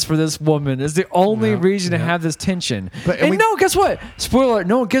bullets for this woman is the only reason to have this tension. And no, guess what? Spoiler alert,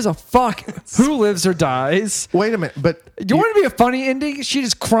 no one gives a fuck who lives or dies. Wait a minute, but You want to be a funny ending? She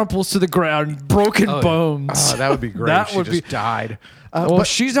just crumples to the ground, broken bones. Oh, that would be great. That She would just be- died. Well, but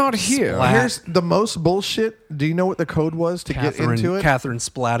she's not here. here's the most bullshit. Do you know what the code was to get into it? Catherine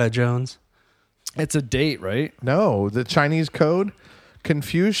Zeta Jones. It's a date, right? No, the Chinese code.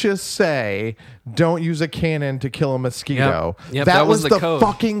 Confucius say, "Don't use a cannon to kill a mosquito." Yep, that that was was the the code.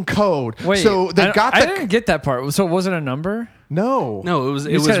 fucking code. Wait, so they got I the didn't get that part. So it wasn't a number? no. No, it was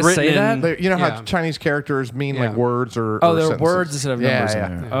just gotta written say in. that? You know how Yeah. Chinese characters mean like Yeah. words or Oh, or there are sentences. words instead of numbers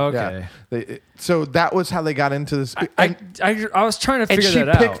in there. Okay. So that was how they got into this. I was trying to And figure she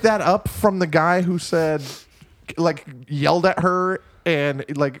that picked out. that up from the guy who said, like, yelled at her, and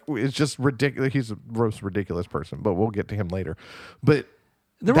like it's just ridiculous. He's the most ridiculous person, but we'll get to him later. But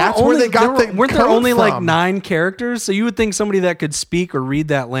that's where they got the Weren't there code only like from. 9 characters? So you would think somebody that could speak or read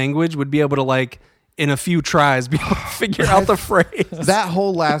that language would be able to like in a few tries be able to figure out the phrase. That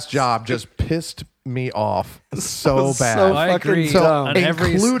whole last job just pissed me off so bad. So I fucking agree. So, dumb. On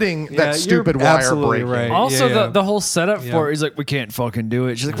every- incling Yeah, that you're stupid wire absolutely breaking. right. Also, Yeah. the whole setup for it, he's like, we can't fucking do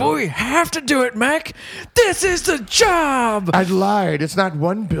it. She's like, well, we have to do it, Mac. This is the job. I lied. It's not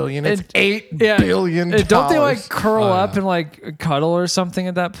 1 billion. It's And- $8 billion. And don't they like curl up and like cuddle or something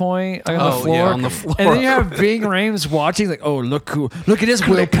at that point, like on the Oh, floor? yeah, on the floor. And then you have Bing Rames watching, like, oh, look at this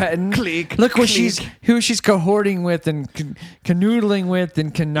Will Patton. click, Look what click. who she's cohorting with and canoodling with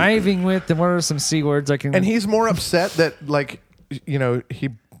and conniving with, and what are some C words I can? And he's more upset that, like, you know,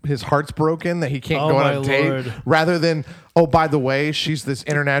 his heart's broken, that he can't Oh, go on my a date, Lord. rather than, oh, by the way, she's this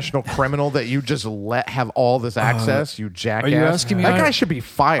international criminal that you just let have all this access, you jackass. you asking me that how- guy should be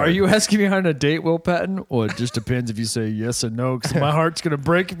fired. Are you asking me how to date Will Patton? Well, it just depends if you say yes or no, because my heart's gonna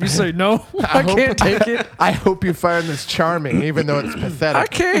break if you say no. I hope- can't take it. I hope you find this charming, even though it's pathetic. I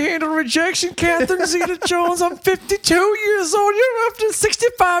can't handle rejection, Catherine Zeta Jones. I'm 52 years old. You're after a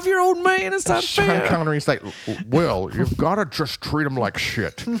 65-year-old man. It's not Sean fair. Connery's like, Will, you've got to just treat them like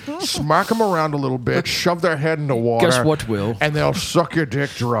shit. Smack them around a little bit, shove their head in the water. Guess what, Will? And they'll suck your dick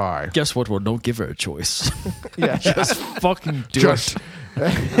dry. Guess what? Well, don't give her a choice. Yeah. Just fucking do Just,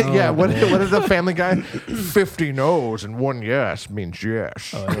 it. yeah, what is the Family Guy? 50 no's and 1 yes means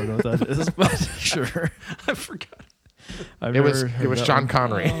yes. I don't know what that is, but sure. I forgot. I've it was never heard that Sean one.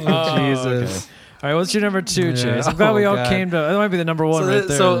 Connery. Oh, Jesus. okay. All right, what's your number 2, Chase? I'm glad we all God. came to. That might be the number 1 right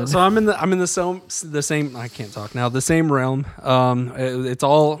there. So, then. so I'm in the same. I can't talk now. The same realm. It's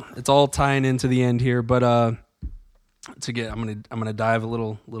all tying into the end here, but I'm gonna dive a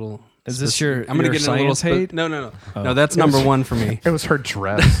little. Is this your- I'm gonna your get in a little science hate? No. No, that's number 1 for me. It was her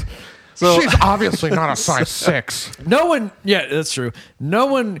dress. So She's obviously not a size 6. no one. Yeah, that's true. No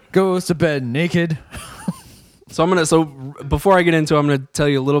one goes to bed naked. So before I get into it, I'm gonna tell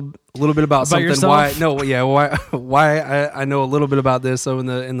you a little bit about something. yourself? Why I know a little bit about this. So in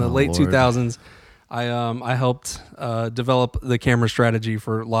the late Lord. 2000s, I helped develop the camera strategy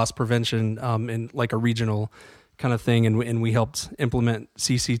for loss prevention in like a regional kind of thing, and we helped implement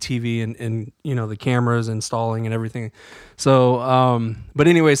CCTV and the cameras installing and everything. So, but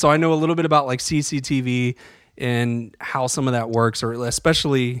anyway, so I know a little bit about like CCTV and how some of that works, or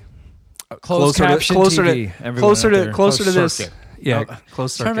especially Closed caption TV, closer to this. circuit. Yeah, Oh,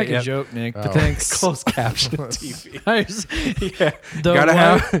 close trying to circuit. make a joke, Nick, but thanks. Closed caption TV.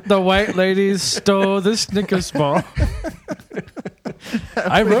 The white ladies stole the Snickers bar.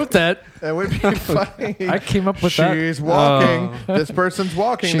 I wrote that. That would be funny. I came up with that. She's walking. This person's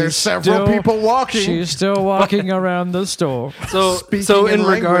walking. She's There's several people walking. She's still walking around the store. So in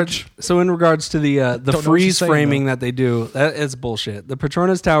language. regards to the know what freeze she's saying, framing though. that they do, that is bullshit. The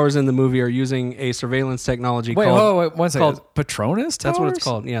Petronas Towers in the movie are using a surveillance technology Wait, called. wait, one second. called- Patronus Towers? That's what it's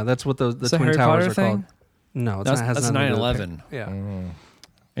called. Yeah, that's what the Is that Twin Harry Towers Potter are thing? called. No, That's nothing to do with 9/11. it. Yeah,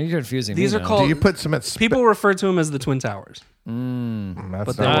 Are you confusing These me are now? called- Do you put some at people refer to them as the Twin Towers. That's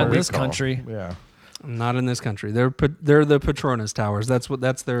but not not what in we this call 'em. country. Yeah. Not in this country. They're the Petronas Towers. That's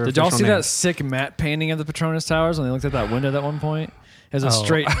their. Did y'all official see name. that sick matte painting of the Petronas Towers when they looked at that window at one point? As a Oh.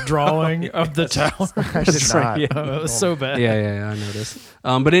 straight drawing of the tower. I did not. Oh, it was so bad. Yeah, I noticed.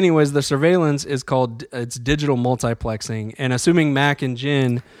 But anyways, the surveillance is called it's digital multiplexing, and assuming Mac and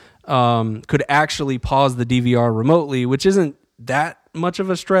Jin could actually pause the DVR remotely, which isn't that much of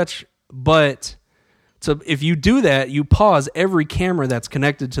a stretch, but so if you do that, you pause every camera that's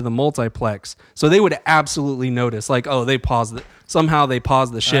connected to the multiplex, so they would absolutely notice, like, oh, they paused it. Somehow they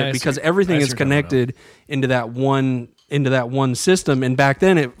paused the shit I because see. everything I see is what you're talking connected into that one system, and back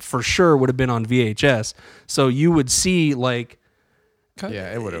then it for sure would have been on VHS. So you would see like.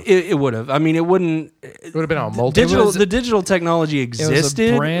 Yeah, it would have. It would have. I mean, it wouldn't. It would have been on multiple. The digital technology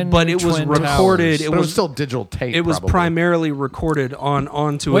existed, brand but new it was Twin recorded. Towers. It But was still digital tape. It was probably. primarily recorded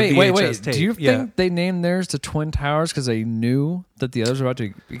onto a VHS Wait. tape. Do you Yeah. think they named theirs to Twin Towers because they knew that the others were about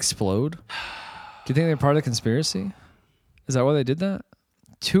to explode? Do you think they're part of the conspiracy? Is that why they did that?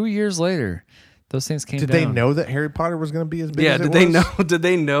 2 years later, those things came Did down. they know that Harry Potter was going to be as big Yeah. as it Did they was? know? Did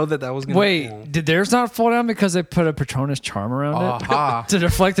they know that was going? Wait, did theirs not fall down because they put a Patronus charm around Aha. it to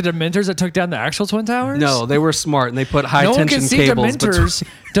deflect the Dementors that took down the actual Twin Towers? No, they were smart and they put high No one tension can see cables. Dementors.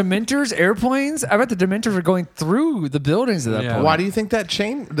 Dementors airplanes. I bet the Dementors are going through the buildings at that Yeah. point. Why do you think that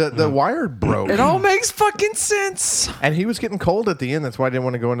chain, the wire broke? It all makes fucking sense. And he was getting cold at the end. That's why I didn't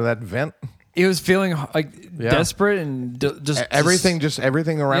want to go into that vent. He was feeling like Yeah. desperate and just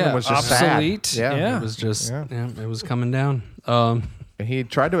Everything around him was just obsolete. sad. Yeah. It was just. Yeah. Yeah, it was coming down. And he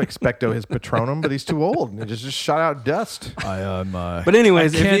tried to expecto his Patronum, but he's too old. And he just shot out dust. But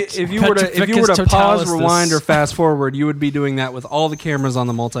anyways, I can't if you were to petrificus pause, totalis rewind, this. or fast forward, you would be doing that with all the cameras on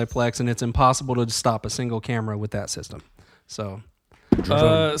the multiplex, and it's impossible to stop a single camera with that system. So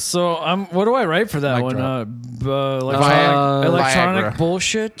so what do I write for that Mic one? drop. Electronic Viagra.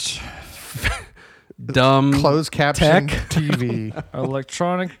 bullshit. dumb Closed caption Tech. TV.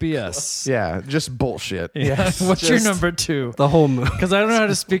 Electronic BS. Yeah, just bullshit. Yes. What's your just- number 2? the whole movie. Because I don't know how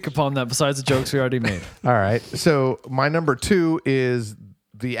to speak upon that besides the jokes we already made. All right. So my number 2 is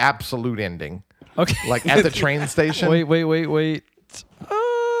the absolute ending. Okay. Like at the train station. Wait.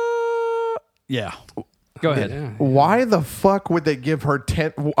 Yeah. Go ahead. Yeah. Why the fuck would they give her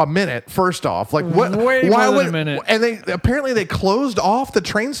a minute? First off, like what? Way why more would than a minute. And they apparently they closed off the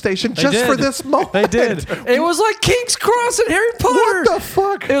train station just for did. this moment. They did. It was like King's Cross and Harry Potter. What the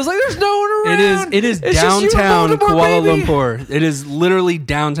fuck? It was like there's no one around. It is It's just you and downtown Voldemort, Kuala baby. Lumpur. It is literally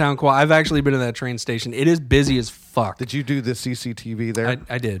downtown Kuala. I've actually been to that train station. It is busy as fuck. Did you do the CCTV there?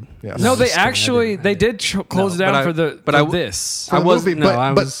 I did. Yes. No, they Just kidding, actually I did. close No, it down but I- for the but for I- this. For the was- movie, no, but,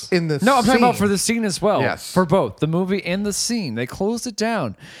 I but was- in the No, I'm talking about scene. for the scene as well. Yes. For both the movie and the scene. They closed it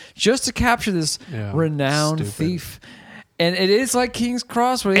down just to capture this Yeah, renowned stupid. thief. And it is like King's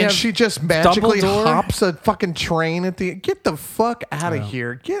Cross where they And have she just magically Dumbledore. hops a fucking train at the. Get the fuck out of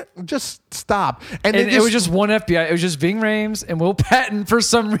here! Just stop. And And it was just one FBI. It was just Ving Rhames and Will Patton for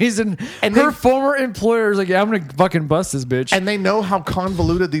some reason. And her they- former employer is like, yeah, I'm going to fucking bust this bitch. And they know how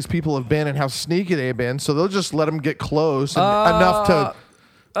convoluted these people have been and how sneaky they've been, so they'll just let them get close and enough to.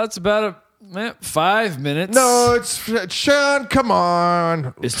 That's about 5 minutes. No, it's Sean. Come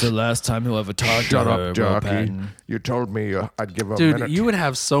on. It's the last time he'll ever talk Shut to her, up, Will jockey. Patton. You told me I'd give a Dude, minute. you would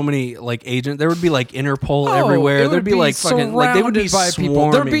have so many like agents. There would be like Interpol Oh, everywhere. it There'd would be like fucking like they would be surrounded by people.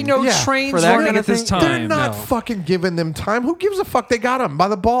 swarming. There'd be no Yeah, trains for that running kind of at this thing. time. They're not No. fucking giving them time. Who gives a fuck? They got them by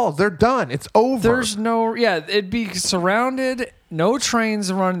the balls. They're done. It's over. There's no, it'd be surrounded. No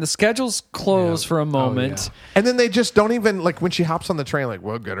trains running. The schedule's closed for a moment. and then they just don't even like when she hops on the train. Like,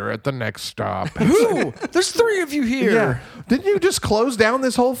 we'll get her at the next stop. Who? There's 3 of you here. Yeah. Didn't you just close down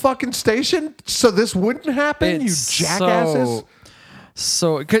this whole fucking station so this wouldn't happen? It's you jackasses. so-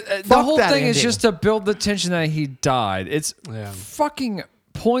 So 'cause, the Fuck whole that thing is ending. just to build the tension that he died. It's fucking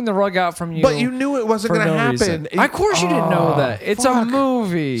pulling the rug out from you. But you knew it wasn't for going to no happen. reason. Of course you didn't know that. It's a fuck.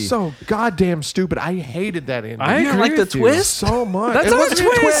 movie. So goddamn stupid. I hated that ending. I agree like the with you. twist? so much. That's it not a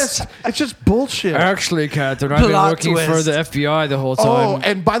wasn't twist. It's just bullshit. Actually, Catherine, I've been Plot looking for twist. the FBI the whole time. Oh,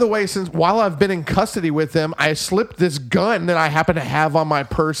 and by the way, since while I've been in custody with them, I slipped this gun that I happen to have on my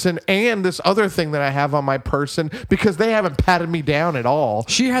person and this other thing that I have on my person because they haven't patted me down at all.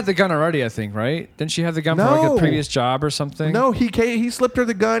 She had the gun already, I think, right? Didn't she have the gun from like No. a previous job or something? No, he slipped her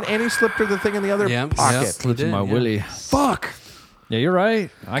the gun and he slipped her the thing in the other Yeah, pocket. yeah. Slipped He did, my yeah. willy. Fuck. Yeah, you're right.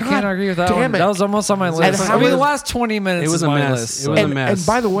 I God can't agree with that damn one. it. That was almost on my list. how I mean, the was- last 20 minutes It was is a my mess. list. It so- was a And, mess. and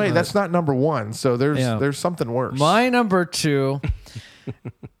by the way, but- that's not number one. So Yeah. there's something worse. My number 2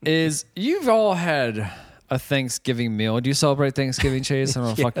 is you've all had a Thanksgiving meal. Do you celebrate Thanksgiving, Chase? I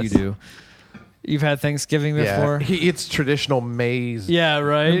don't know. Fuck you do. You've had Thanksgiving before? He eats traditional maize. Yeah,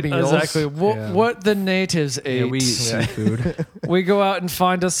 right. Meals. Exactly. Yeah. What the natives ate. Yeah, we eat seafood. We go out and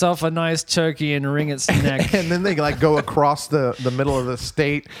find ourselves a nice turkey and wring its neck. And then they like go across the middle of the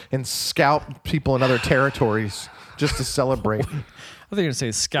state and scalp people in other territories just to celebrate. I thought you were going to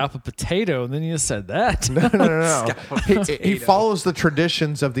say scalp a potato, and then you said that. No. He follows the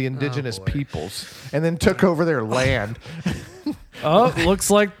traditions of the indigenous peoples and then took over their land. Oh, looks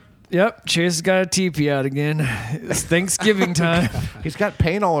like, yep, Chase has got a teepee out again. It's Thanksgiving time. He's got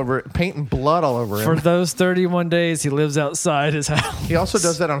paint and blood all over him. For those 31 days, he lives outside his house. He also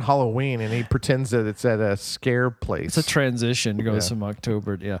does that on Halloween, and he pretends that it's at a scare place. It's a transition. It goes Yeah. from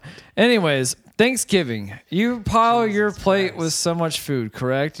October. Yeah. Anyways, Thanksgiving. You pile your plate with so much food,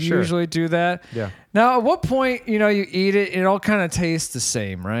 correct? You Sure. usually do that? Yeah. Now, at what point, you eat it, and it all kind of tastes the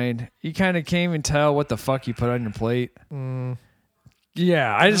same, right? You kind of can't even tell what the fuck you put on your plate.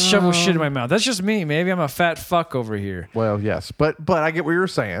 Yeah, I just shovel shit in my mouth. That's just me. Maybe I'm a fat fuck over here. Well, yes, but I get what you're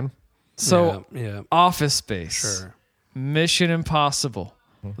saying. So, yeah. Office Space, Sure. Mission Impossible,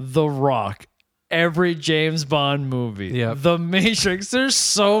 The Rock, every James Bond movie, Yep. The Matrix. There's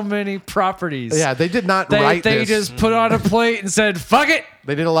so many properties. Yeah, they did not They write this. just put on a plate and said, fuck it.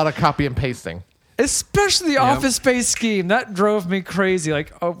 They did a lot of copy and pasting. Especially the Office Space scheme. That drove me crazy.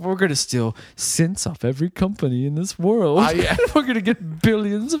 Like, oh, we're going to steal cents off every company in this world. Yeah. We're going to get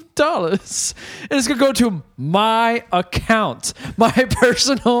billions of dollars. And it's going to go to my account, my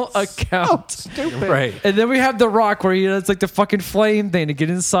personal account. Stupid. Right. And then we have The Rock, where it's like the fucking flame thing to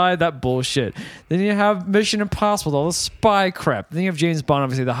get inside that bullshit. Then you have Mission Impossible, all the spy crap. Then you have James Bond,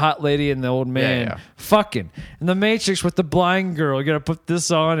 obviously, the hot lady and the old man yeah. fucking. And The Matrix with the blind girl. You got to put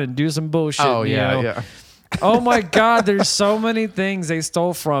this on and do some bullshit. Oh you yeah, know? yeah. Oh my God, there's so many things they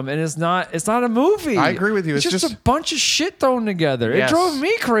stole from, and it's not a movie. I agree with you. It's It's just just- a bunch of shit thrown together. Yes. It drove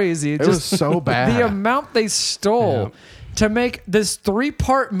me crazy. It was so bad. The amount they stole to make this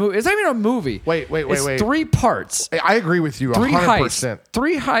 3-part movie. It's not even a movie. Wait. It's 3 parts. I agree with you 3 100%. heists.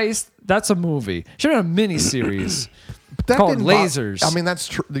 3 heists. That's a movie. Should have been a mini series. That called didn't lasers. I mean, that's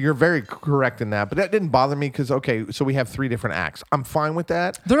true. You're very correct in that, but that didn't bother me because so we have 3 different acts. I'm fine with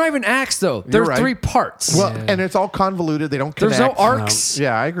that. They're not even acts though. They're right. 3 parts. Well, and it's all convoluted. They don't there's connect. no arcs.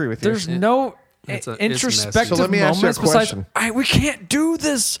 Yeah, I agree with you. There's no it's introspective messy. So let me ask you a moments besides, question. we can't do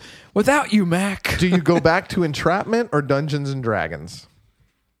this without you, Mac. Do you go back to Entrapment or Dungeons and Dragons?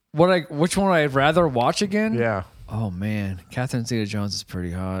 Which one I'd rather watch again? Yeah. Oh man, Catherine Zeta Jones is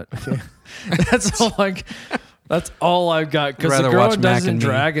pretty hot. That's all I've got. Because the Rather girl watch in Mac Dungeons and and Me.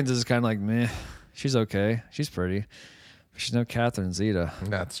 Dragons is kind of like meh. She's okay. She's pretty. She's no Catherine Zeta.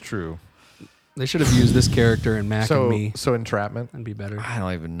 That's true. They should have used this character in Mac So and Me. so Entrapment. That'd be better. I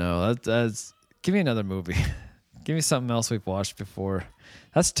don't even know. That's give me another movie. Give me something else we've watched before.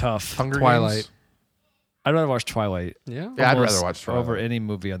 That's tough. Hunger Twilight. Games? I'd rather watch Twilight. Yeah. Yeah, I'd almost rather watch Twilight. over any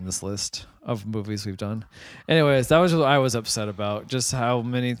movie on this list of movies we've done. Anyways, that was what I was upset about. Just how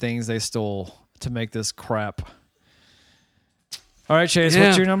many things they stole to make this crap. All right, Chase, Yeah.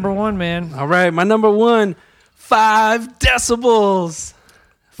 what's your number 1, man? All right, my number 1, 5 decibels.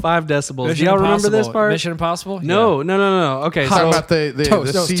 5 decibels. Mission Do y'all remember Impossible. this part? Mission Impossible? No. Okay, Talking so about the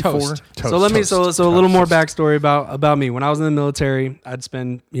Toast, C4. toast. so let me so a little more backstory about me. When I was in the military, I'd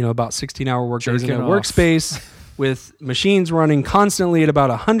spend about 16-hour work days in a Jerking off. workspace with machines running constantly at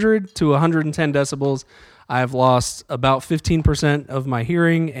about 100 to 110 decibels. I have lost about 15% of my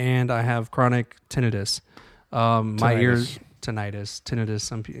hearing, and I have chronic tinnitus. My ears tinnitus.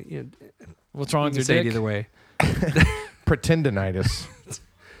 Some people, What's wrong you with can your say it dick? either way. Pretendinitis.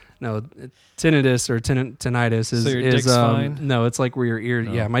 No, tinnitus or tinnitus is So your dick's fine? No, it's like where your ear.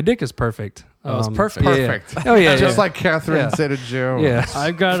 Yeah, my dick is perfect. Oh, it's perfect. Perfect. Oh yeah, Just yeah. like Catherine Yeah. Zeta Jones. Yeah.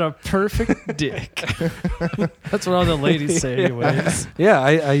 I've got a perfect dick. That's what all the ladies say, anyways. Yeah,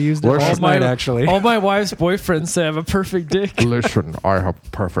 I used it last night actually. All my wife's boyfriends say I have a perfect dick. Listen, I have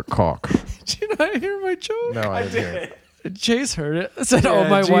perfect cock. Did you not hear my joke? No, I didn't hear it. Chase heard it. I said, Yeah, all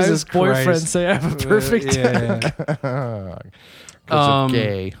my Jesus wife's boyfriends Christ. say I have a perfect dick. Yeah. Because of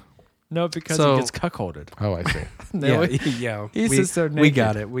gay. No, because So- he gets cuckolded. Oh, I see. No, yeah, yeah. he we, sits there we naked.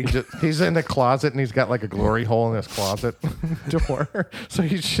 got it. We He's in the closet and he's got like a glory hole in his closet door. So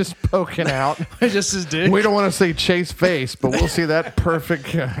he's just poking out. just his dick. We don't want to see Chase face, but we'll see that perfect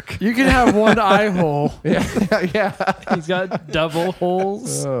cock. You can have one eye hole. Yeah. He's got double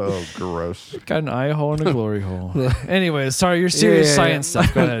holes. Oh, gross. Got an eye hole and a glory hole. Anyways, sorry, your serious science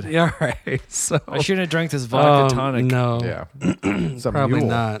stuff. Go ahead. Yeah, all right. So I shouldn't have drank this vodka tonic. No, Yeah. It's a probably mule.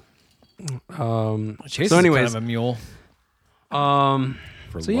 not. Chase So is anyways, kind of a mule.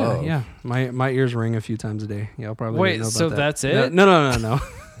 For so love. yeah. My ears ring a few times a day. Yeah, I'll probably Wait, didn't know about so that. that's it? No.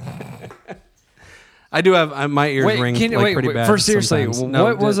 I do have my ears ring pretty bad. First, seriously, sometimes. No,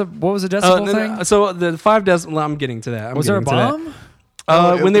 what was a decibel thing? So the 5 decibel. I'm getting to that. Was there a bomb?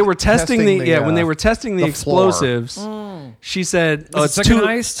 When they were testing testing when they were testing the the floor. explosives, she said, Was it it's second too.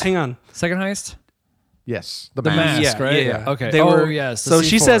 heist? Hang on. Second heist? Yes. The mask, Yeah, right? yeah. Okay. They Oh, were, yes, the So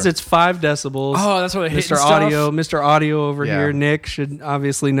she C4. says it's 5 decibels. Oh, that's what it hit Mr. and Audio, stuff? Mr. Audio over Yeah. here, Nick should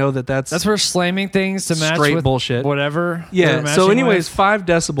obviously know that that's That's where slamming things to match Straight with bullshit. whatever. yeah. they're So, matching anyways, with. 5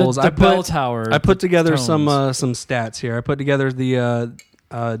 decibels. The bell tower. I put together tones. some stats here. I put together the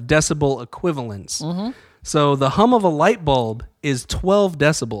decibel equivalents. Mm-hmm. So the hum of a light bulb is 12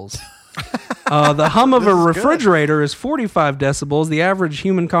 decibels. The hum of a refrigerator is 45 decibels. The average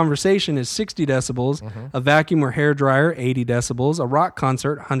human conversation is 60 decibels. A vacuum or hair dryer, 80 decibels. A rock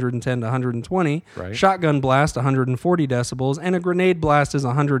concert, 110 to 120. Right. Shotgun blast, 140 decibels. And a grenade blast is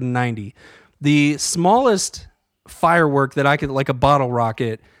 190. The smallest firework that I could, like a bottle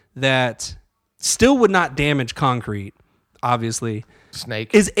rocket, that still would not damage concrete, obviously,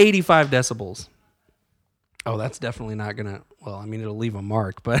 Snake. is 85 decibels. Oh, that's definitely not going to, well, I mean, it'll leave a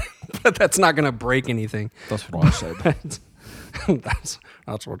mark, but that's not going to break anything. That's what I said.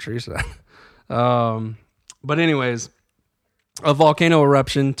 That's what she said. But anyways, a volcano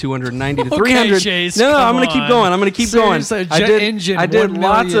eruption, 290 to 300. Chase, no, I'm come going to keep on. going. I'm going to keep Seriously, going. a jet engine, I did 1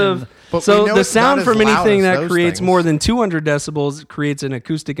 lots million. of. But we So know the it's not sound as from loud anything as that those creates things. more than 200 decibels creates an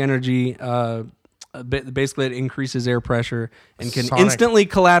acoustic energy. Basically, it increases air pressure and can Sonic instantly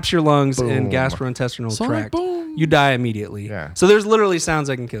collapse your lungs and boom. gastrointestinal Sonic tract. boom. You die immediately. Yeah. So there's literally sounds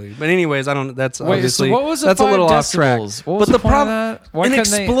that can kill you. But anyways, I don't. That's Wait, obviously so what was the that's a 5 little off track. decibels? What was but the the point of problem, that? Why an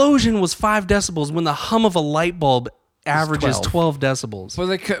couldn't they- explosion was 5 decibels when the hum of a light bulb averages 12. 12 decibels. Well,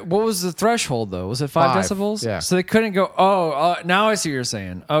 what was the threshold though? Was it 5 5, decibels? yeah. So they couldn't go. Oh, now I see what you're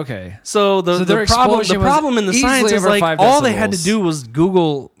saying. Okay. So the their explosion was problem in the easily science is over like 5 all they had to decibels. do was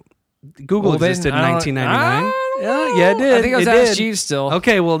Google. Google Well, then, existed in I don't- 1999. I Yeah, it did. I think it was it Ask did. Jeeves still.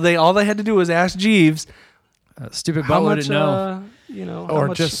 Okay, well all they had to do was ask Jeeves. Stupid How butt much? wouldn't know. How Or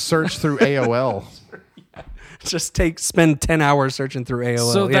much- just search through AOL. just spend 10 hours searching through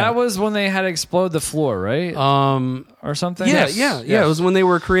AOL. So yeah. that was when they had to explode the floor, right? Or something. Yeah, Yes, yeah. yes. It was when they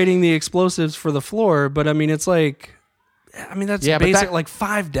were creating the explosives for the floor. But I mean, it's like, that's Yeah, but basic, that- like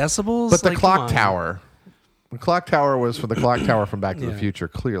 5 decibels. But the Like, come clock on. tower. The clock tower was for the clock tower from Back to the Yeah. Future,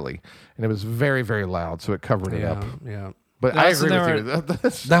 clearly. And it was very, very loud, so it covered it Yeah, up. yeah. But That's I agree when with they you.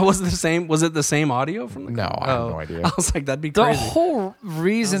 That's- That was the same. Was it the same audio from the? No, I have no idea. I was like, that'd be The crazy. whole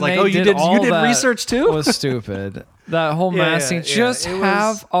reason I was like, they oh, you did did- all you did that research too? was stupid. That whole Yeah, masking. yeah, Just it was-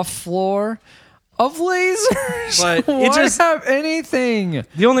 have a floor of lasers. But Why it just- have anything?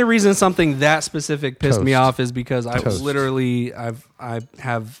 The only reason something that specific pissed me Toast. off is because I Toast. literally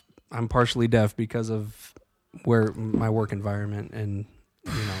I'm partially deaf because of where my work environment and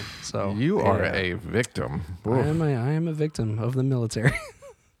so You are yeah. a victim. I Oof. am a victim of the military.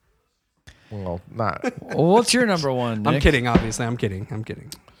 Well, not. Well, what's your number one, Nick? I'm kidding, obviously. I'm kidding.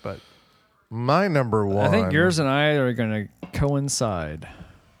 But My number one I think yours and I are going to coincide.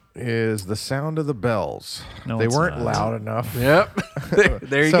 is the sound of the bells. No, they it's weren't not. loud enough. yep.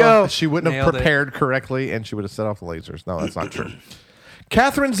 there you So go. She wouldn't have Nailed it. prepared correctly, and she would have set off the lasers. No, that's not true.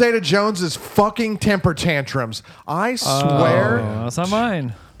 Catherine Zeta Jones's fucking temper tantrums. I swear Oh, that's not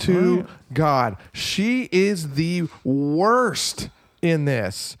mine. to God, she is the worst in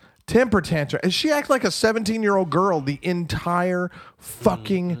this. Temper tantrum. And she acts like a 17-year-old girl the entire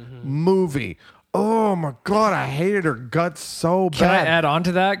fucking movie. Oh my God, I hated her guts so bad. Can I add on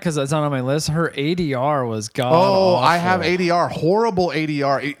to that? Because that's not on my list. Her ADR was god Oh, I awful. have ADR. Horrible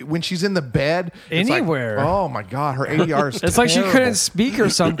ADR. When she's in the bed. it's like, Anywhere. oh my God, her ADR is It's like she terrible. couldn't speak or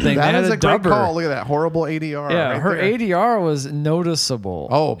something. That They had is to a great dub her. call. Look at that. Horrible ADR. Yeah, right her there. ADR was noticeable.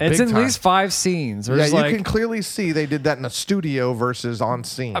 Oh, it's big in time. least 5 scenes. Yeah, There's you like, can clearly see they did that in a studio versus on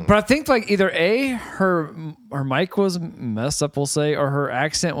scene. but I think like either A, her mic was messed up, we'll say, or her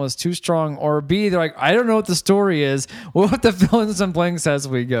accent was too strong, or B, they're like, I don't know what the story is. We'll have to fill in some blanks as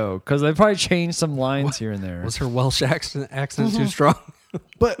we go because they probably changed some lines here and there. Was her Welsh accent too strong?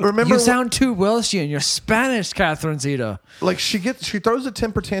 But remember, You sound too Welshian. You're Spanish, Catherine Zeta. like she throws a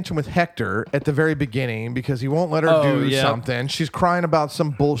temper tantrum with Hector at the very beginning because he won't let her Oh, do yeah. something. She's crying about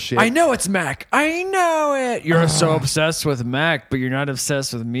some bullshit. I know it's Mac. I know it. You're so obsessed with Mac, but you're not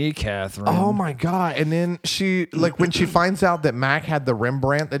obsessed with me, Catherine. Oh my God. And then she, like, when she finds out that Mac had the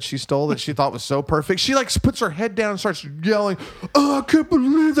Rembrandt that she stole that she thought was so perfect, she, like, puts her head down and starts yelling, oh, I can't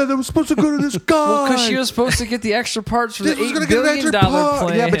believe that I was supposed to go to this guy. Well, because she was supposed to get the extra parts for the This was gonna $8 get an billion extra part.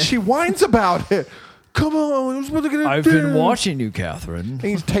 plan. Yeah, but she whines about it. Come on, I was supposed to get it. I've been watching you, Catherine. And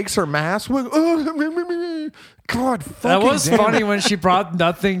he takes her mask. God, fucking That was damn funny it. when she brought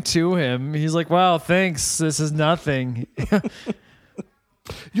nothing to him. He's like, wow, thanks. This is nothing.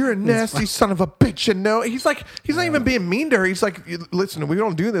 You're a nasty son of a bitch, you know. He's like, he's not even being mean to her. He's like, listen, if we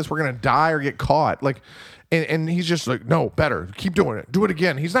don't do this, we're gonna die or get caught. Like, and he's just like, no, better keep doing it. Do it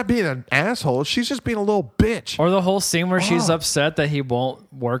again. He's not being an asshole. She's just being a little bitch. Or the whole scene where she's upset that he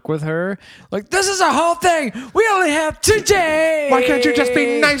won't work with her. Like, this is a whole thing. We only have today. Why can't you just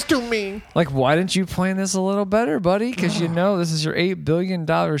be nice to me? Like, why didn't you plan this a little better, buddy? Because you know this is your $8 billion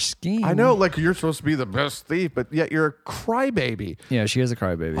scheme. I know, like you're supposed to be the best thief, but yet you're a crybaby. Yeah, she is a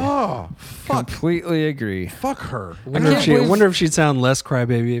crybaby. Oh, fuck, Completely agree. fuck her. I wonder can't wonder if she'd sound less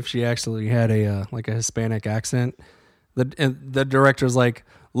crybaby if she actually had a like a Hispanic accent. The director's like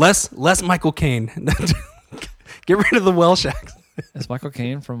less Michael Caine. Get rid of the Welsh accent. Is Michael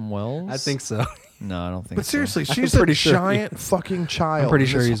Caine from Wells? I think so. No, I don't think But so. seriously, I'm she's a pretty sure giant fucking child. I'm pretty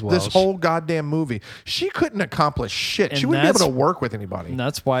in sure this, he's This Welsh. whole goddamn movie, she couldn't accomplish shit. She And wouldn't be able that's- to work with anybody. And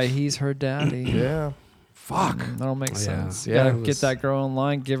that's why he's her daddy. Yeah, fuck. That don't make sense. You Yeah, gotta it get was- that girl in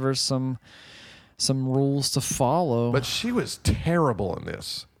line, give her some rules to follow. But she was terrible in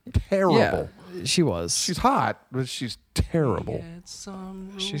this. Terrible. yeah, she was. She's hot, but she's terrible.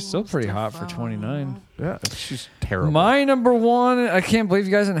 She's still pretty hot for 29. Yeah, she's terrible. My number one, I can't believe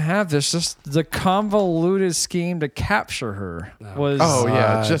you guys didn't have this. Just the convoluted scheme to capture her was oh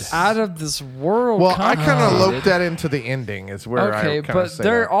yeah, just out of this world. well, I kind of complicated. looked that into the ending. Is where Okay, I kinda but say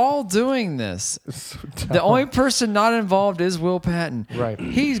they're that. all doing this. So The dumb. only person not involved is Will Patton. Right.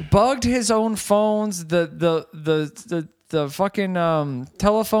 He's bugged his own phones. The fucking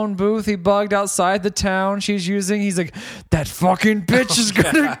telephone booth he bugged outside the town she's using. He's like, that fucking bitch is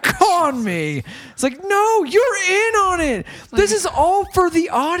gonna con me. It's like, no, you're in on it. This is all for the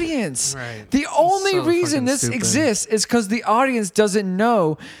audience. Right. The only So reason fucking this stupid. exists is because the audience doesn't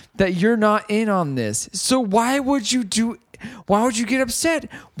know that you're not in on this. So why would you get upset?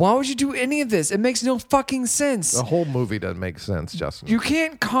 Why would you do any of this? It makes no fucking sense. The whole movie doesn't make sense, Justin. You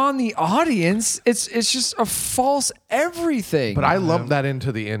can't con the audience. It's just a false everything. But I lumped that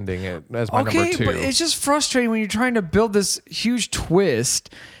into the ending as my okay, number 2. but it's just frustrating when you're trying to build this huge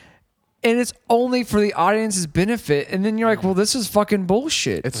twist and it's only for the audience's benefit, and then you're like, well, this is fucking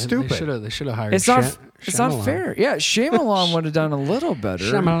bullshit. It's stupid. They should have hired. It's not Shyamalan. fair. Yeah, Shyamalan would have done a little better.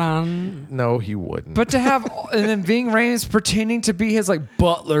 Shyamalan. No, he wouldn't. But to have and then Ving Rhames pretending to be his like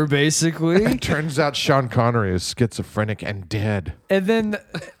butler basically, turns out Sean Connery is schizophrenic and dead. and then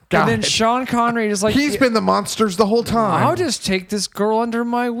God. Sean Connery is like, He's been the monsters the whole time. I'll just take this girl under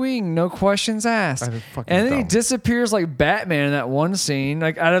my wing, no questions asked. That is fucking And then he dumb. disappears like Batman in that one scene,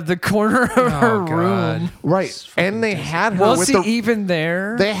 like out of the corner of her room. Right. And they had her Was with he the even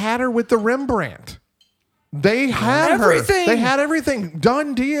there? They had her with the Rembrandt. They had Everything. her. They had everything.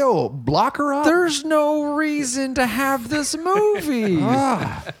 Done deal. Block her up. There's no reason to have this movie.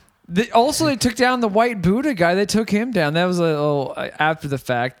 Also, they took down the White Buddha guy. They took him down. That was a little after the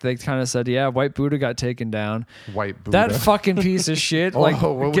fact. They kind of said, "Yeah, White Buddha got taken down." White Buddha. That fucking piece of shit, Oh, like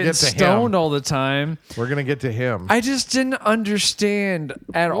we'll getting get to stoned him. all the time. We're gonna get to him. I just didn't understand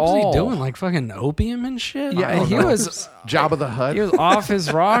at What all. was he doing? Like fucking opium and shit? Yeah, he was Jabba the Hutt. he was off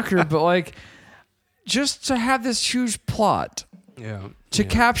his rocker, but like just to have this huge plot Yeah. to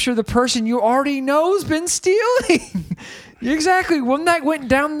capture the person you already know's been stealing. Exactly. When that went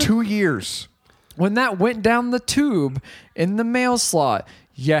down 2 years. when that went down the tube in the mail slot,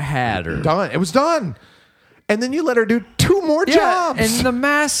 you had her. Done. It was done. And then you let her do 2 more Yeah, jobs. and the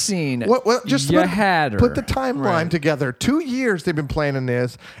mass scene. Just you had her. put the timeline together. 2 years they've been planning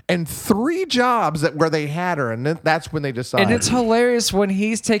this, and 3 jobs where they had her, and then that's when they decided. And it's hilarious when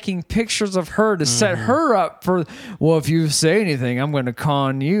he's taking pictures of her to set her up for, well, if you say anything, I'm going to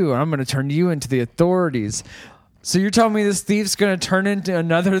con you, or I'm going to turn you into the authorities. So you're telling me this thief's going to turn into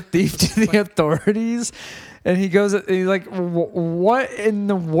another thief to the authorities? And he's like, what in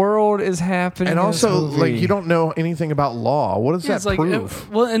the world is happening? And also, in this movie? like, you don't know anything about law. What does that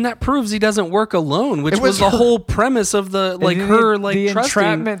prove? And that proves he doesn't work alone, which was was the her- whole premise of the the trusting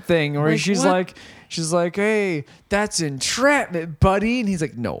entrapment thing, where Like, she's what? like, hey, that's entrapment, buddy. And he's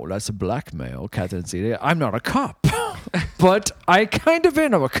like, no, that's a blackmail, Catherine Zeta. I'm not a cop, but I kind of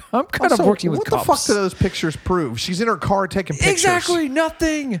am. I'm kind of Also, working with what cops. the fuck do those pictures prove? She's in her car taking pictures. Exactly,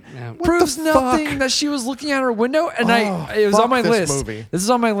 nothing. Yeah. What Proves the nothing fuck? that she was looking out her window. And it was fuck on my this list. movie. This is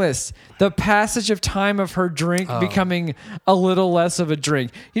on my list. The passage of time of her drink becoming a little less of a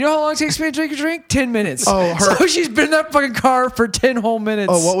drink. You know how long it takes me to drink a drink? 10 minutes. So she's been in that fucking car for 10 whole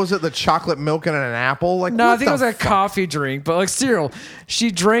minutes. Oh, what was it? The chocolate milk and an apple? Like, No, I what think it the was a coffee drink, but like cereal. She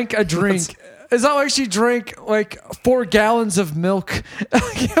drank a drink. It's not like she drank like 4 gallons of milk.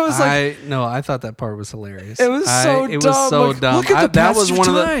 It was like I thought that part was hilarious. It was so It dumb. was so Like, dumb. look at the that was passage one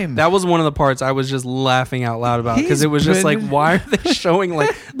of of time. that was one of the parts I was just laughing out loud about because He's it was just like, been- why are they showing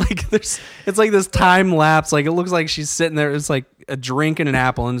like it's like this time lapse. Like it looks like she's sitting there. It's like a drink and an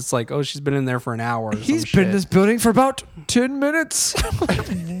apple, and it's like, oh, she's been in there for an hour. Or He's some been in shit. this building for about 10 minutes.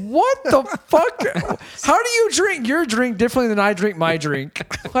 What the fuck? How do you drink your drink differently than I drink my drink?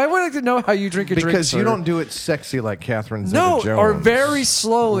 I would like to know how you drink a drink. Because you sir. don't do it sexy like Catherine Zeta No, Jones. or very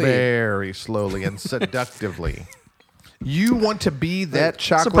slowly. Very slowly and seductively. You want to be that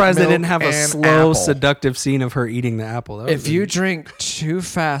chocolate Surprised they milk didn't have a and slow, apple. seductive scene of her eating the apple. That If was you drink too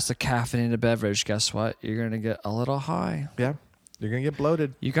fast a caffeinated beverage, guess what? You're going to get a little high. Yeah, you're going to get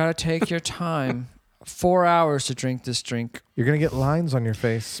bloated. You got to take your time. 4 hours to drink this drink. You're going to get lines on your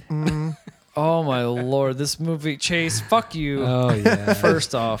face. Oh my Lord, this movie, Chase, fuck you. oh yeah,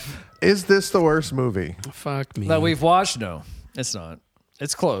 First off, Is this the worst movie? fuck me. that we've watched, no, it's not.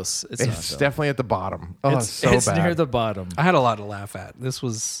 It's close. It's not. It's though. definitely at the bottom. Oh, it's so it's bad. near the bottom. I had a lot to laugh at. This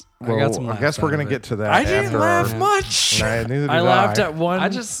was. Well, I got some. I laughs guess we're out going of to it. get to that. I didn't after laugh our- much. Nah, neither did I laughed at one I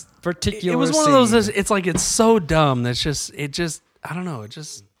just particular It was one scene. of those. It's like it's so dumb. That's just. It just. I don't know. It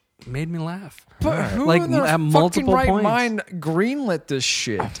just made me laugh. But who Like, in their at fucking multiple right points. mind greenlit this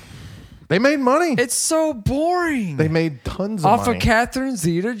shit? They made money. It's so boring. They made tons of Off money. of Catherine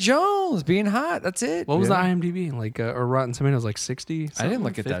Zeta Jones being hot. That's it. What was Yeah. the IMDb like? Or Rotten Tomatoes like 60? I didn't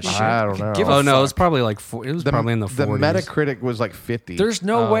look at that 50? shit. I don't know. Give a Oh no, it was fuck. probably like it was probably in the 40s. The Metacritic was like 50. There's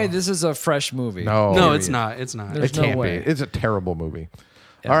no way this is a fresh movie. no, No, it's not. It's not. There's It no can't way. be. It's a terrible movie.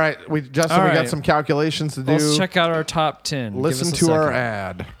 All right, Justin, All we got right. some calculations to do. Let's check out our top 10. Give Listen us a to our second.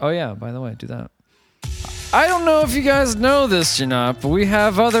 ad. Oh, yeah, by the way, do that. I don't know if you guys know this or not, but we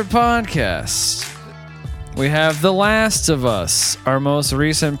have other podcasts. We have The Last of Us, our most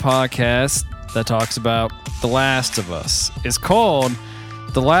recent podcast that talks about The Last of Us. It's called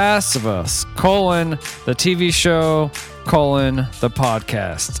The Last of Us, the TV show, the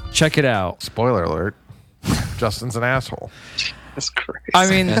podcast. Check it out. Spoiler alert. Justin's an asshole. That's crazy. I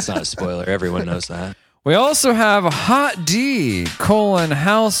mean, That's not a spoiler. Everyone knows that. we also have Hot D,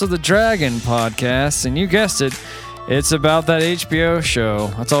 House of the Dragon podcast, and you guessed it, it's about that HBO show.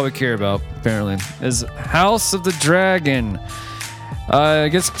 That's all we care about, apparently, is House of the Dragon. It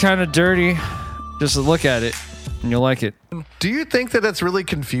gets kind of dirty. Just look at it, and you'll like it. Do you think that that's really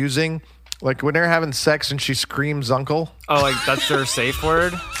confusing? Like when they're having sex and she screams uncle? Oh, like that's their safe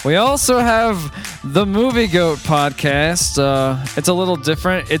word? We also have the Movie Goat podcast. It's a little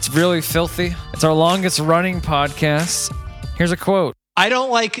different. It's really filthy. It's our longest running podcast. Here's a quote. I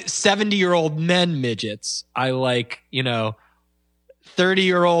don't like 70-year-old men midgets. I like,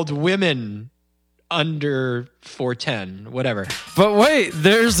 30-year-old women under 410, whatever. But wait,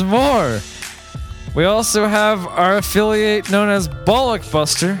 there's more. We also have our affiliate known as Bollock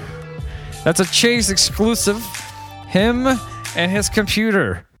Buster. That's a Chase exclusive. Him and his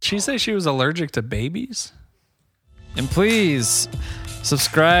computer. Did she say she was allergic to babies? And please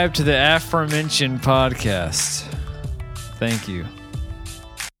subscribe to the aforementioned podcast. Thank you.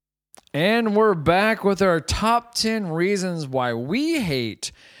 And we're back with our top 10 reasons why we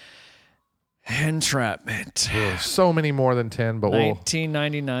hate Entrapment. So many more than 10, but we'll...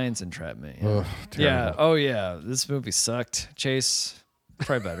 1999's Entrapment. Yeah. Ugh, Yeah. terrible. Oh, yeah. This movie sucked. Chase,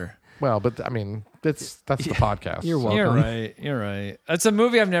 try better. Well, but I mean, that's the podcast. You're welcome. You're right. You're right. It's a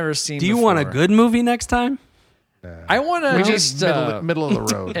movie I've never seen Do you before. want a good movie next time? I want to just middle of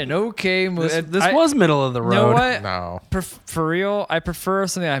the road. an okay movie. This was middle of the road. You know what? No. For real, I prefer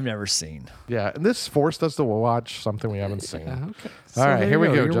something I've never seen. Yeah, and this forced us to watch something we haven't seen. Okay. All right, there here we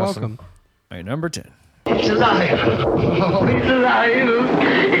you go, You're Justin. welcome. All right, number 10. It's alive. Oh, it's alive.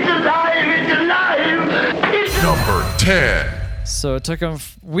 It's alive. It's alive. It's Number 10. So it took him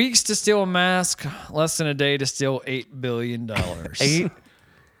weeks to steal a mask, less than a day to steal $8 billion. $8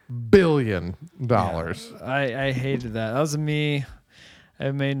 billion. I hated that. That was me.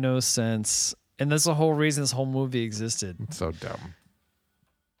 It made no sense. And that's the whole reason this whole movie existed. It's so dumb.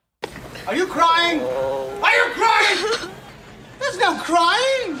 Are you crying? Are you crying? There's no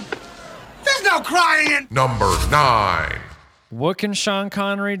crying. There's no crying. Number 9. What can Sean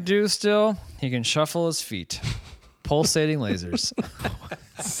Connery do still? He can shuffle his feet. Pulsating lasers.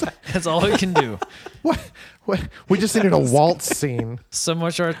 That's all he can do. What? We just needed a waltz scene. So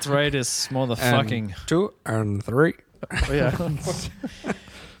much arthritis, motherfucking. 2 and 3. Yeah.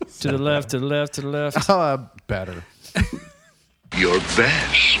 To the left, to the left, to the left. Better. Your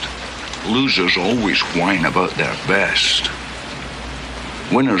best. Losers always whine about their best.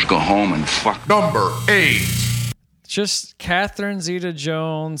 Winners go home and fuck. Number 8. Just Catherine Zeta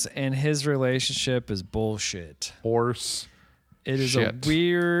Jones and his relationship is bullshit. Horse. It is shit. a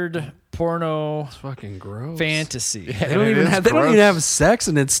weird porno Fucking gross. fantasy. They don't even have sex,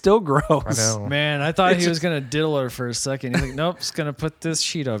 and it's still gross. I know. Man, I thought he was gonna diddle her for a second. He's like, nope, just gonna put this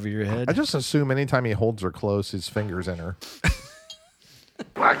sheet over your head. I just assume anytime he holds her close, his finger's in her.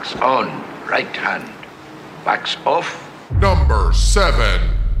 Wax on, right hand. Wax off. Number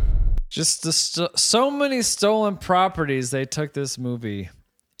 7. Just so many stolen properties. They took this movie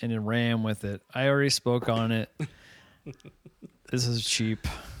and it ran with it. I already spoke on it. This is cheap.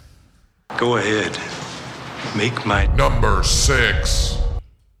 Go ahead. Make my. Number 6.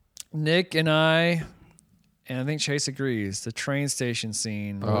 Nick and I think Chase agrees, the train station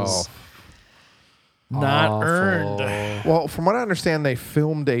scene was not Awful. earned. Well, from what I understand, they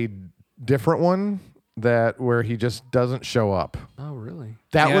filmed a different one where he just doesn't show up. Oh, really?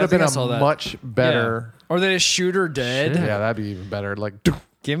 That Yeah, would I have been think I saw a that. much better. Yeah. Or they just shoot her dead. Yeah, that'd be even better. Like,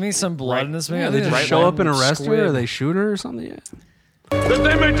 Give me some blood in this movie. Yeah, I they think just there's show one up and arrest her, squid. or they shoot her or something. Yeah. That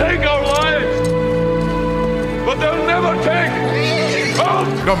they may take our lives, but they'll never take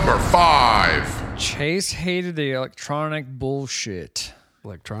us. Number 5. Chase hated the electronic bullshit.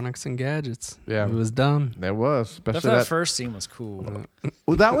 Electronics and gadgets. Yeah. It was dumb. it was, I especially thought that that. first scene was cool.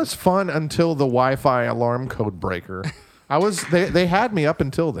 Well, that was fun until the Wi-Fi alarm code breaker. They had me up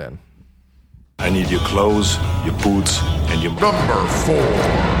until then. I need your clothes, your boots, and your. Number 4.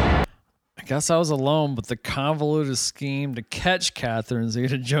 I guess I was alone, but the convoluted scheme to catch Catherine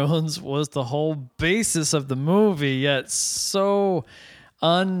Zeta Jones was the whole basis of the movie, yet so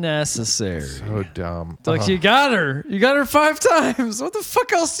unnecessary. So dumb. It's like, you got her 5 times. What the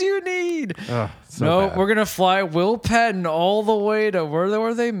fuck else do you need? So No, bad. we're gonna fly Will Patton all the way to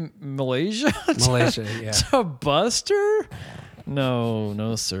were they Malaysia? Malaysia, yeah. To bust her?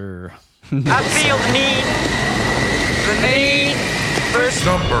 No, sir. I feel the need for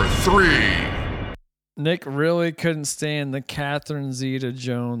Number 3. Nick really couldn't stand the Catherine Zeta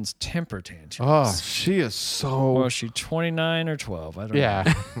Jones temper tantrums. Oh, she is so. Was she 29 or 12? I don't know.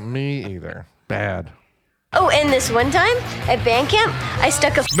 Yeah, me either. Bad. Oh, and this one time at band camp, I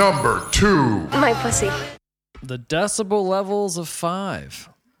stuck a Number 2. my pussy. The decibel levels of 5.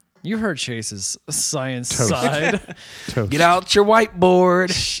 You heard Chase's science Toast. side. Get out your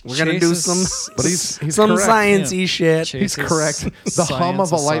whiteboard. We're gonna do Chase's- some. But he's some correct. sciencey shit. Chase's He's correct. The hum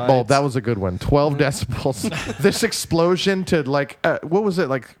of a science light bulb, aside. that was a good one. 12 decibels. This explosion to like, what was it?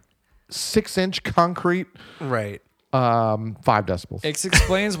 Like 6-inch concrete? Right. 5 decibels. It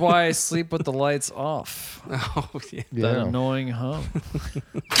explains why I sleep with the lights off. Oh yeah. That Yeah. annoying hum.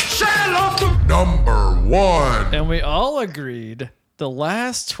 Number 1. And we all agreed the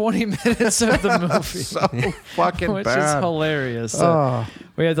last 20 minutes of the movie, So fucking which bad. is hilarious. Oh.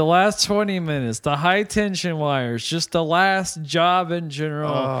 We had the last 20 minutes, the high tension wires, just the last job in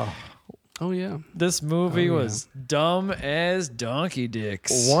general. Oh yeah. This movie was dumb as donkey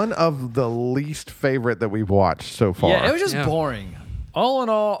dicks. One of the least favorite that we've watched so far. Yeah, it was just Yeah. boring. All in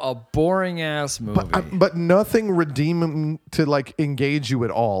all, a boring ass movie. But nothing redeeming to like engage you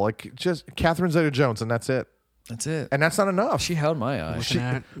at all. Like just Catherine Zeta Jones, and that's it. That's it. And that's not enough. She held my eye.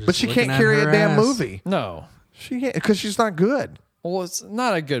 But she can't carry a damn movie. No. She can't because she's not good. Well, it's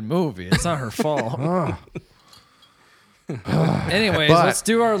not a good movie. It's not her fault. Anyways, But- let's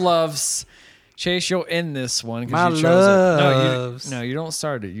do our loves. Chase, you'll end this one My because you chose loves. it. No, you don't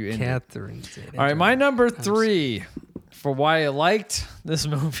start it. You end it. Catherine Zeta All right, my number 3. for why I liked this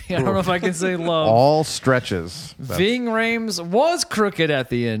movie. I don't know if I can say love. All stretches. Ving Rhames was crooked at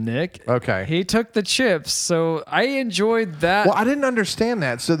the end, Nick. Okay. He took the chips, so I enjoyed that. Well, I didn't understand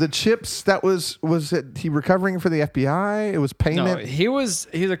that. So the chips, that was it he recovering for the FBI? It was payment? No, he's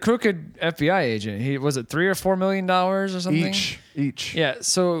a crooked FBI agent. He was it $3 or $4 million or something? Each. Yeah,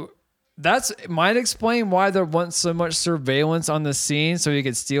 so that's might explain why there wasn't so much surveillance on the scene so he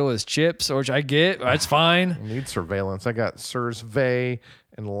could steal his chips, which I get. That's fine. I need surveillance. I got Sirs Vey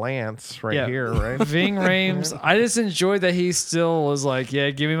and Lance here, right? Ving Rhames. I just enjoyed that he still was like, yeah,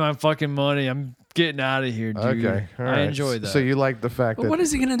 give me my fucking money. I'm getting out of here, dude. Okay. All right. I enjoyed that. So you like the fact But that... what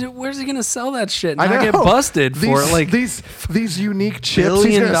is he going to do? Where's he going to sell that shit? And I not know. get busted for it? Like these unique chips. $1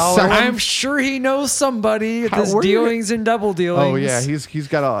 billion. I'm sure he knows somebody. There's dealings and double dealings. Oh yeah, he's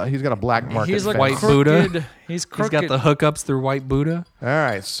got a black market. He's like fence. White Buddha. He's He's crooked. got the hookups through White Buddha. All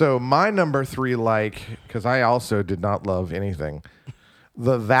right, so my number 3, because I also did not love anything.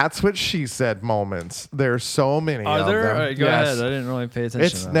 The "That's What She Said" moments. There's so many Are of there? them. All right, go ahead. I didn't really pay attention.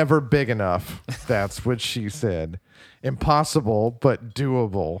 It's to that. never big enough. That's what she said. Impossible, but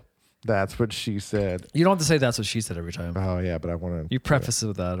doable. That's what she said. You don't have to say "that's what she said" every time. Oh yeah, but I want to. You preface it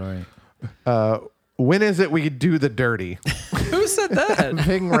with that, all right? When is it we do the dirty? Who said that?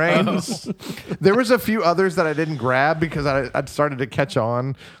 Ving Rhames. There was a few others that I didn't grab because I'd started to catch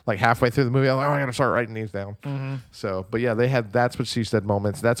on like halfway through the movie. I'm like, I gotta start writing these down. Mm-hmm. So, but yeah, they had "That's What She Said"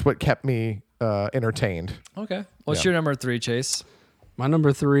 moments. That's what kept me entertained. Okay. What's your number 3, Chase? My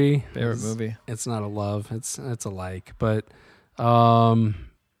number 3 Favorite movie? It's not a love. It's a like. But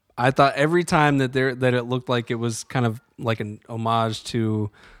I thought every time that it looked like it was kind of like an homage to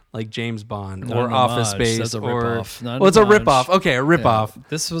like James Bond Not or an Office homage. Space That's a or rip-off. Not an well, it's a homage. ripoff. Okay, a ripoff. Yeah.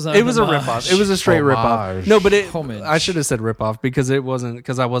 This was not it was a homage. ripoff. It was a straight ripoff. No, but Homage. I should have said ripoff because I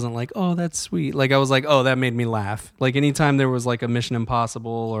wasn't like, oh, that's sweet. Like I was like, oh, that made me laugh. Like anytime there was like a Mission Impossible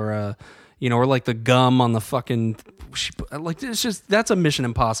or a, or like the gum on the fucking, like it's just that's a Mission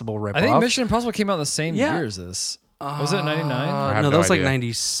Impossible ripoff. I think Mission Impossible came out the same year as this. Was it 99? No, that was like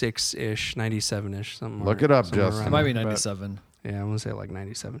 96-ish, 97-ish, something. Look it up, Justin. It might be 97. Yeah, I'm gonna say like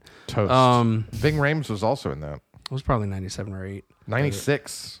 97. Toast. Ving Rhames was also in that. It was probably 97 or 8.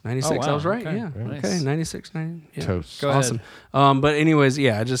 96. 96. Oh, wow. I was right. Okay. Yeah. Nice. Okay. 96. 90. Yeah. Toast. Go Awesome. ahead. But anyways,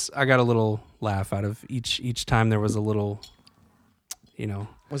 yeah, I got a little laugh out of each time there was a little,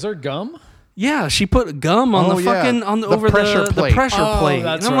 Was there gum? Yeah, she put gum on the fucking over pressure the plate. pressure plate.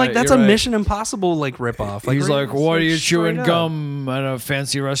 That's and I'm like, right, that's you're a right. Mission Impossible like ripoff. He's like, what are you straight chewing up. gum at a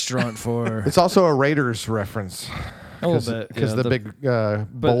fancy restaurant for? It's also a Raiders reference. A little bit. Because yeah, the big But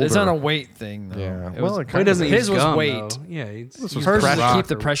boulder. it's not a weight thing, though. Yeah. It Well, was, it kind He doesn't of his use was gum, weight. though. Yeah, was Hers was to pressure. keep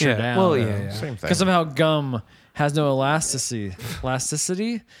the pressure Yeah. down. Well, yeah. Same thing. Because somehow gum has no elasticity.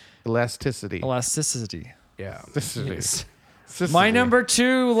 Elasticity? Elasticity. Yeah. Elasticity. My number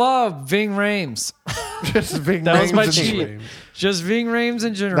 2 love, Ving Rhames. Just Ving That was my Rhames cheat. and- Just Ving Rhames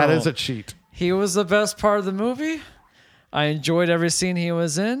in general. That is a cheat. He was the best part of the movie. I enjoyed every scene he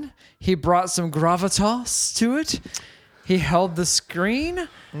was in. He brought some gravitas to it. He held the screen.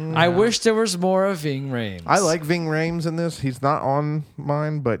 I wish there was more of Ving Rhames. I like Ving Rhames in this. He's not on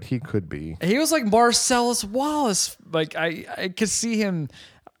mine, but he could be. He was like Marcellus Wallace. Like I could see him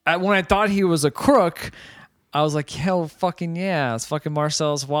when I thought he was a crook. I was like, hell, fucking yeah, it's fucking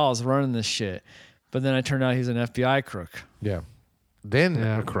Marcellus Wallace running this shit. But then I turned out he's an FBI crook. Yeah. Then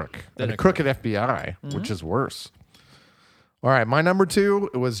a crook. Then and a a crooked FBI, which is worse. All right, my number 2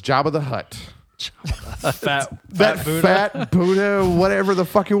 was Jabba the Hutt. Fat That Buddha. fat Buddha, whatever the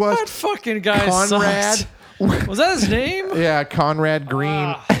fuck he was. That fucking guy Conrad. sucked. Was that his name? Yeah, Conrad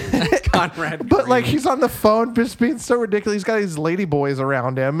Green. Conrad. But like he's on the phone just being so ridiculous. He's got these lady boys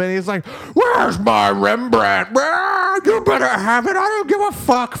around him and he's like, where's my Rembrandt? Well, you better have it. I don't give a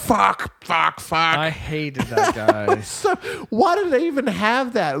fuck. I hated that guy. So why did they even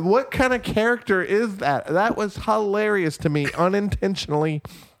have that? What kind of character is that? That was hilarious to me, unintentionally.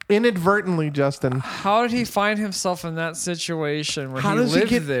 Inadvertently, Justin. How did he find himself in that situation where How he does lived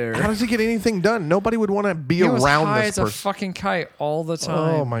he get there? How does he get anything done? Nobody would want to be He was around high this as a person. fucking kite all the time.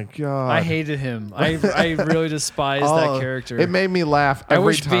 Oh my god! I hated him. I really despised that character. It made me laugh I every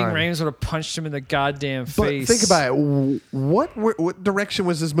wish time. Ving Rhames would have punched him in the goddamn But face. think about it. What direction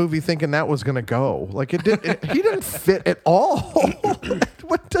was this movie thinking that was going to go? Like it did. He didn't fit at all.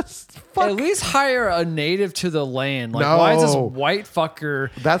 What does fuck? At least hire a native to the land. Like, why is this No. white fucker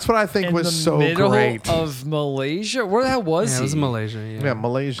That's what I think in was the so middle great. of Malaysia? Where the hell was Yeah, he? it was Malaysia. Yeah,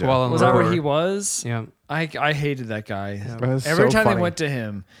 Malaysia. Kuala Was that where Lumpur. he was? Yeah. I hated that guy. That was Every so time funny. they went to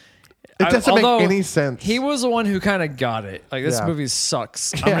him, It doesn't make any sense. He was the one who kind of got it. Like, this Yeah. movie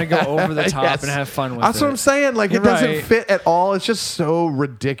sucks. I'm going to go over the top Yes. and have fun with That's it. what I'm saying. Like, You're it doesn't right. fit at all. It's just so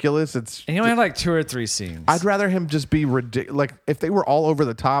ridiculous. And he only had like 2 or 3 scenes. I'd rather him just be ridiculous. Like, if they were all over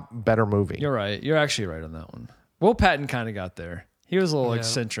the top, better movie. You're right. You're actually right on that one. Will Patton kind of got there. He was a little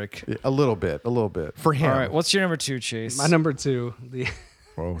eccentric. A little bit for him. All right. What's your number 2, Chase? My number 2.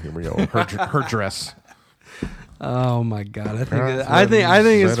 Oh, here we go. Her dress. Oh my god! I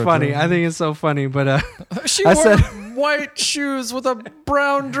think it's funny. I think it's so funny. But she I wore said, white shoes with a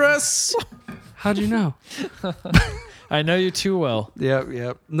brown dress. how'd you know? I know you too well.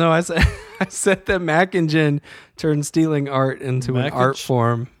 Yep. No, I said that Mac and Jen turned stealing art into an art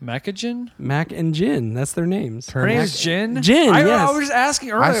form. Macajin? Mac and Jen. That's their names. Her name is Jen? Jen, I yes. was just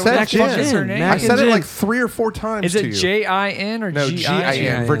asking earlier. I What said the fuck is her Jen. name? I said it like 3 or 4 times. Is to it you. J-I-N or No, G-I-N?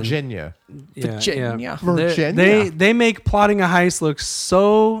 G-I-N. Virginia. Virginia. Virginia. They make plotting a heist look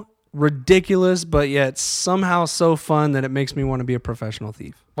so ridiculous, but yet somehow so fun that it makes me want to be a professional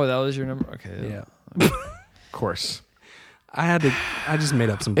thief. Oh, that was your number? Okay. Yeah. Of course. I just made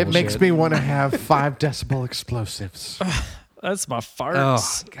up some bullshit. It makes me want to have 5 decibel explosives. That's my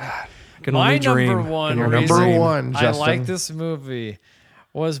farts. Oh, God. I can My only dream. number one Your reason number one, I Justin. like this movie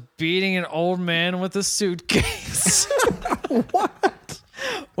was beating an old man with a suitcase. What?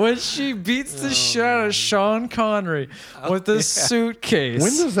 When she beats the shit out of Sean Connery with the suitcase.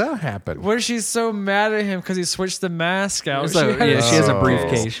 When does that happen? Where she's so mad at him because he switched the mask out. She has a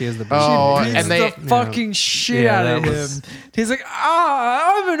briefcase. She has the briefcase. Oh, She beats and they the fucking shit out of him. He's like,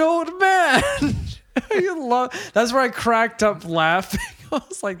 I'm an old man. That's where I cracked up laughing. I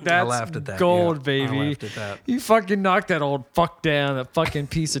was like, that's laughed at that, gold, yeah. baby. I laughed at that. You fucking knocked that old fuck down, that fucking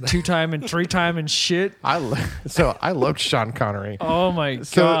piece of 2-time and 3-time and shit. I loved Sean Connery. Oh my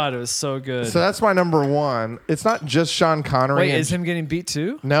God, it was so good. So that's my number one. It's not just Sean Connery. Wait, is him getting beat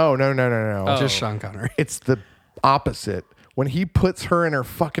too? No. Just Sean Connery. It's the opposite. When he puts her in her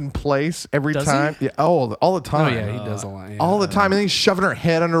fucking place every Does time. he? Yeah, all the time. Oh, yeah, he does a lot. Yeah. All the time. And then he's shoving her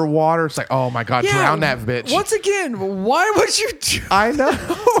head underwater. It's like, oh my God, drown that bitch. Once again, why would you do I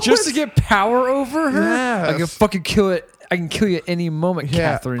know. just to get power over her? Yes. I can fucking kill it. I can kill you at any moment,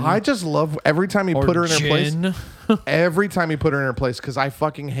 Yeah, Catherine. I just love every time he Or put her in her place. Jen. Every time he put her in her place, because I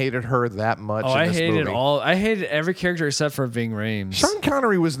fucking hated her that much. Oh, in I this hated movie. I hated every character except for Ving Rhames. Which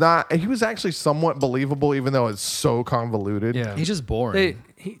Connery was not. He was actually somewhat believable, even though it's so convoluted. Yeah. He's just boring.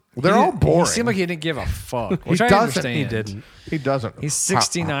 They're all boring. He seemed like he didn't give a fuck. Which He I doesn't. understand. He didn't. He doesn't. He's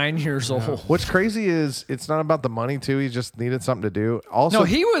 69 years old. What's crazy is it's not about the money too. He just needed something to do. Also, No,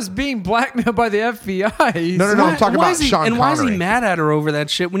 he was being blackmailed by the FBI. No, I'm talking about Sean And why is he Connery. mad at her over that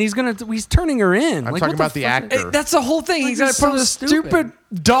shit when he's turning her in? I'm Like, talking what about the fuck? actor. That's the whole thing. Like, He's got this to put is on so a stupid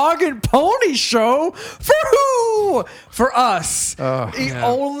dog and pony show for who? For us. The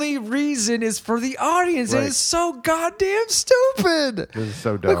only reason is for the audience. Right. It is so goddamn stupid. This is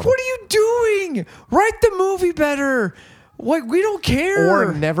so dumb. Like, what are you doing? Write the movie better. Like, we don't care.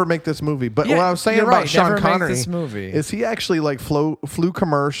 Or never make this movie. But Yeah, what I was saying you're about right, Sean never make Connery this movie. is he actually like flew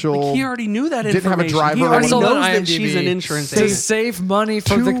commercial. Like, he already knew that Didn't have a information. driver. He already Sold knows on that IMDb she's an insurance to agent. save money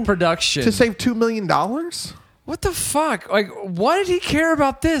for the production. to save $2 million. What the fuck? Like, why did he care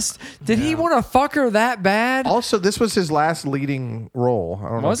about this? Did he want to fuck her that bad? Also, this was his last leading role. I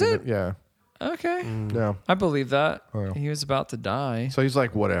don't know. Was if you it? knew- Yeah. Okay. Yeah. I believe that. Oh. He was about to die. So he's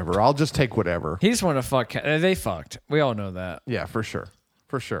like, whatever. I'll just take whatever. He just wanted to fuck. They fucked. We all know that. Yeah, for sure.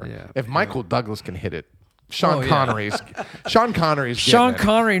 For sure. Yeah. If Michael Douglas can hit it, Sean Oh, yeah. Connery's Sean Connery's Sean getting it.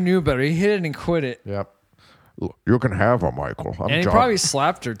 Connery knew better. He hit it and quit it. Yep. Look, you can have her, Michael. I'm And he John. probably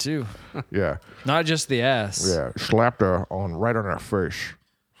slapped her too. Yeah. Not just the ass. Yeah. Slapped her right on her face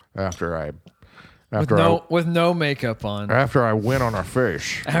after I With no makeup on. after I went on her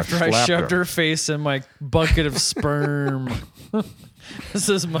face. After I slapped shoved her face in my bucket of sperm. This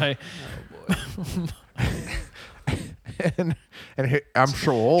is my. and I'm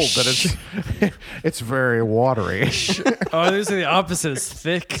so old that it's very watery. Oh, these are the opposite. It's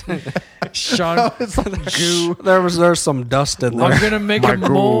thick. Sean, It's like goo. There's some dust in there. I'm gonna make My a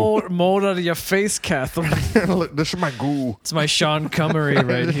goo. mold out of your face, Catherine. Look, this is my goo. It's my Sean Connery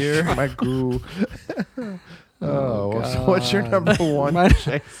right here. My goo. Oh, what's your number one?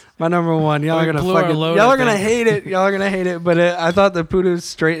 My number one. Y'all are We gonna blew our fucking. load, Y'all I are gonna think. hate it. Y'all are gonna hate it. But I thought the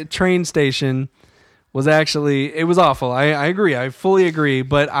Pudu train station was actually, it was awful. I agree. I fully agree.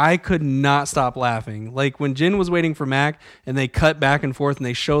 But I could not stop laughing. Like when Jin was waiting for Mac and they cut back and forth and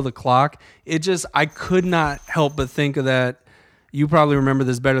they show the clock. I could not help but think of that. You probably remember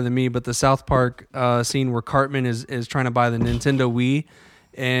this better than me, but the South Park scene where Cartman is trying to buy the Nintendo Wii.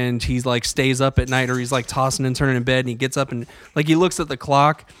 And he's like stays up at night, or he's like tossing and turning in bed, and he gets up and like he looks at the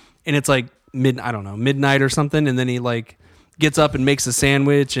clock, and it's like midnight or something, and then he like gets up and makes a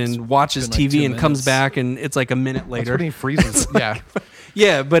sandwich and watches been like TV 2 and comes minutes. back, and it's like a minute later. That's when he freezes.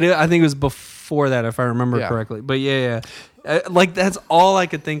 Yeah, but I think it was before that, if I remember correctly. But like that's all I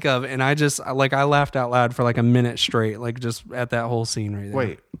could think of, and I laughed out loud for like a minute straight, like just at that whole scene right there.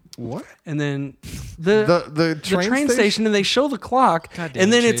 Wait, what? And then the train station, and they show the clock,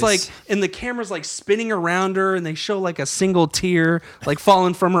 and then it's like, and the camera's like spinning around her, and they show like a single tear like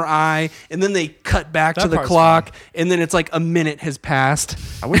falling from her eye, and then they cut back to the clock, and then it's like a minute has passed.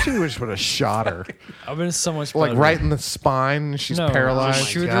 I wish he would have shot her. I've been so much like better. right in the spine. She's paralyzed.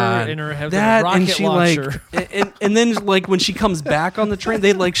 Shoot her in her head with a That rocket and she launcher. like, and then like when she comes back on the train,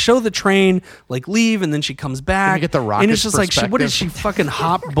 they like show the train like leave, and then she comes back. you get the rocket and it's just like, what is she fucking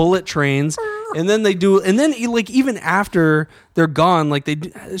hop bullet trains? And then they do, and then like even after they're gone, like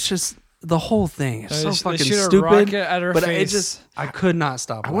it's just the whole thing is so fucking shoot a stupid. rocket at her but face. I could not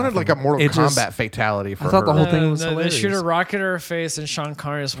stop. I wanted like a Mortal Kombat fatality for her. I thought the whole thing was They hilarious. shoot a rocket at her face, and Sean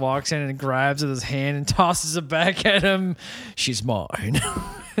Connery just walks in and grabs it with his hand and tosses it back at him. She's mine.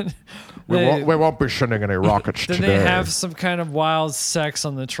 We won't be sending any rockets then today. they have some kind of wild sex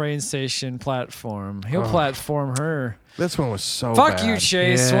on the train station platform. He'll platform her. This one was so Fuck bad. you,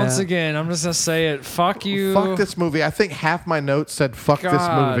 Chase. Once again, I'm just going to say it. Fuck you. Fuck this movie. I think half my notes said fuck God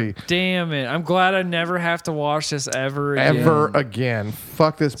this movie. Damn it. I'm glad I never have to watch this ever again. Ever again.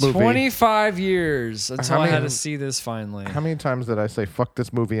 Fuck this movie. 25 years until How I had many- to see this finally. How many times did I say fuck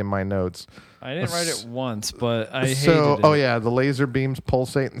this movie in my notes? I didn't write it once, but I hated it. Oh yeah, the laser beams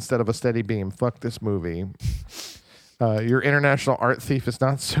pulsate instead of a steady beam. Fuck this movie. Your international art thief is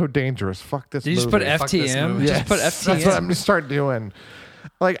not so dangerous. Fuck this Did you movie. just put FTM? Just put FTM. That's what I'm gonna start doing.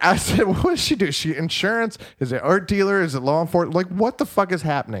 Like I said, what does she do? Is she insurance? Is it art dealer? Is it law enforcement? Like what the fuck is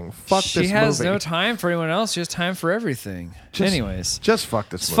happening? Fuck this movie. She has no time for anyone else. She has time for everything. Anyways, just fuck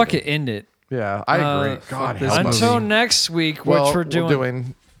this let's movie. fuck it. End it. Yeah, I agree. God, help us. until next week, Well, which we're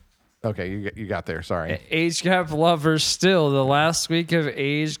doing. Okay, you got there. Sorry. Age Gap Lovers, still the last week of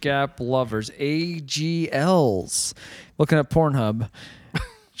Age Gap Lovers, AGLs. Looking at Pornhub.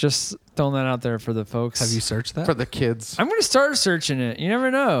 Just throwing that out there for the folks. Have you searched that? For the kids. I'm going to start searching it. You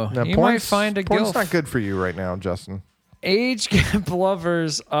never know. No, you might find a porn's gilf. not good for you right now, Justin. Age Gap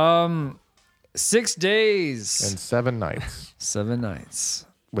Lovers, 6 days. And 7 nights. 7 nights.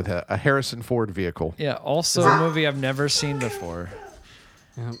 With a Harrison Ford vehicle. Yeah, also a movie I've never seen before.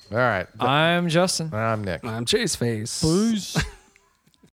 All right. I'm Justin. I'm Nick. I'm Chase Face. Peace.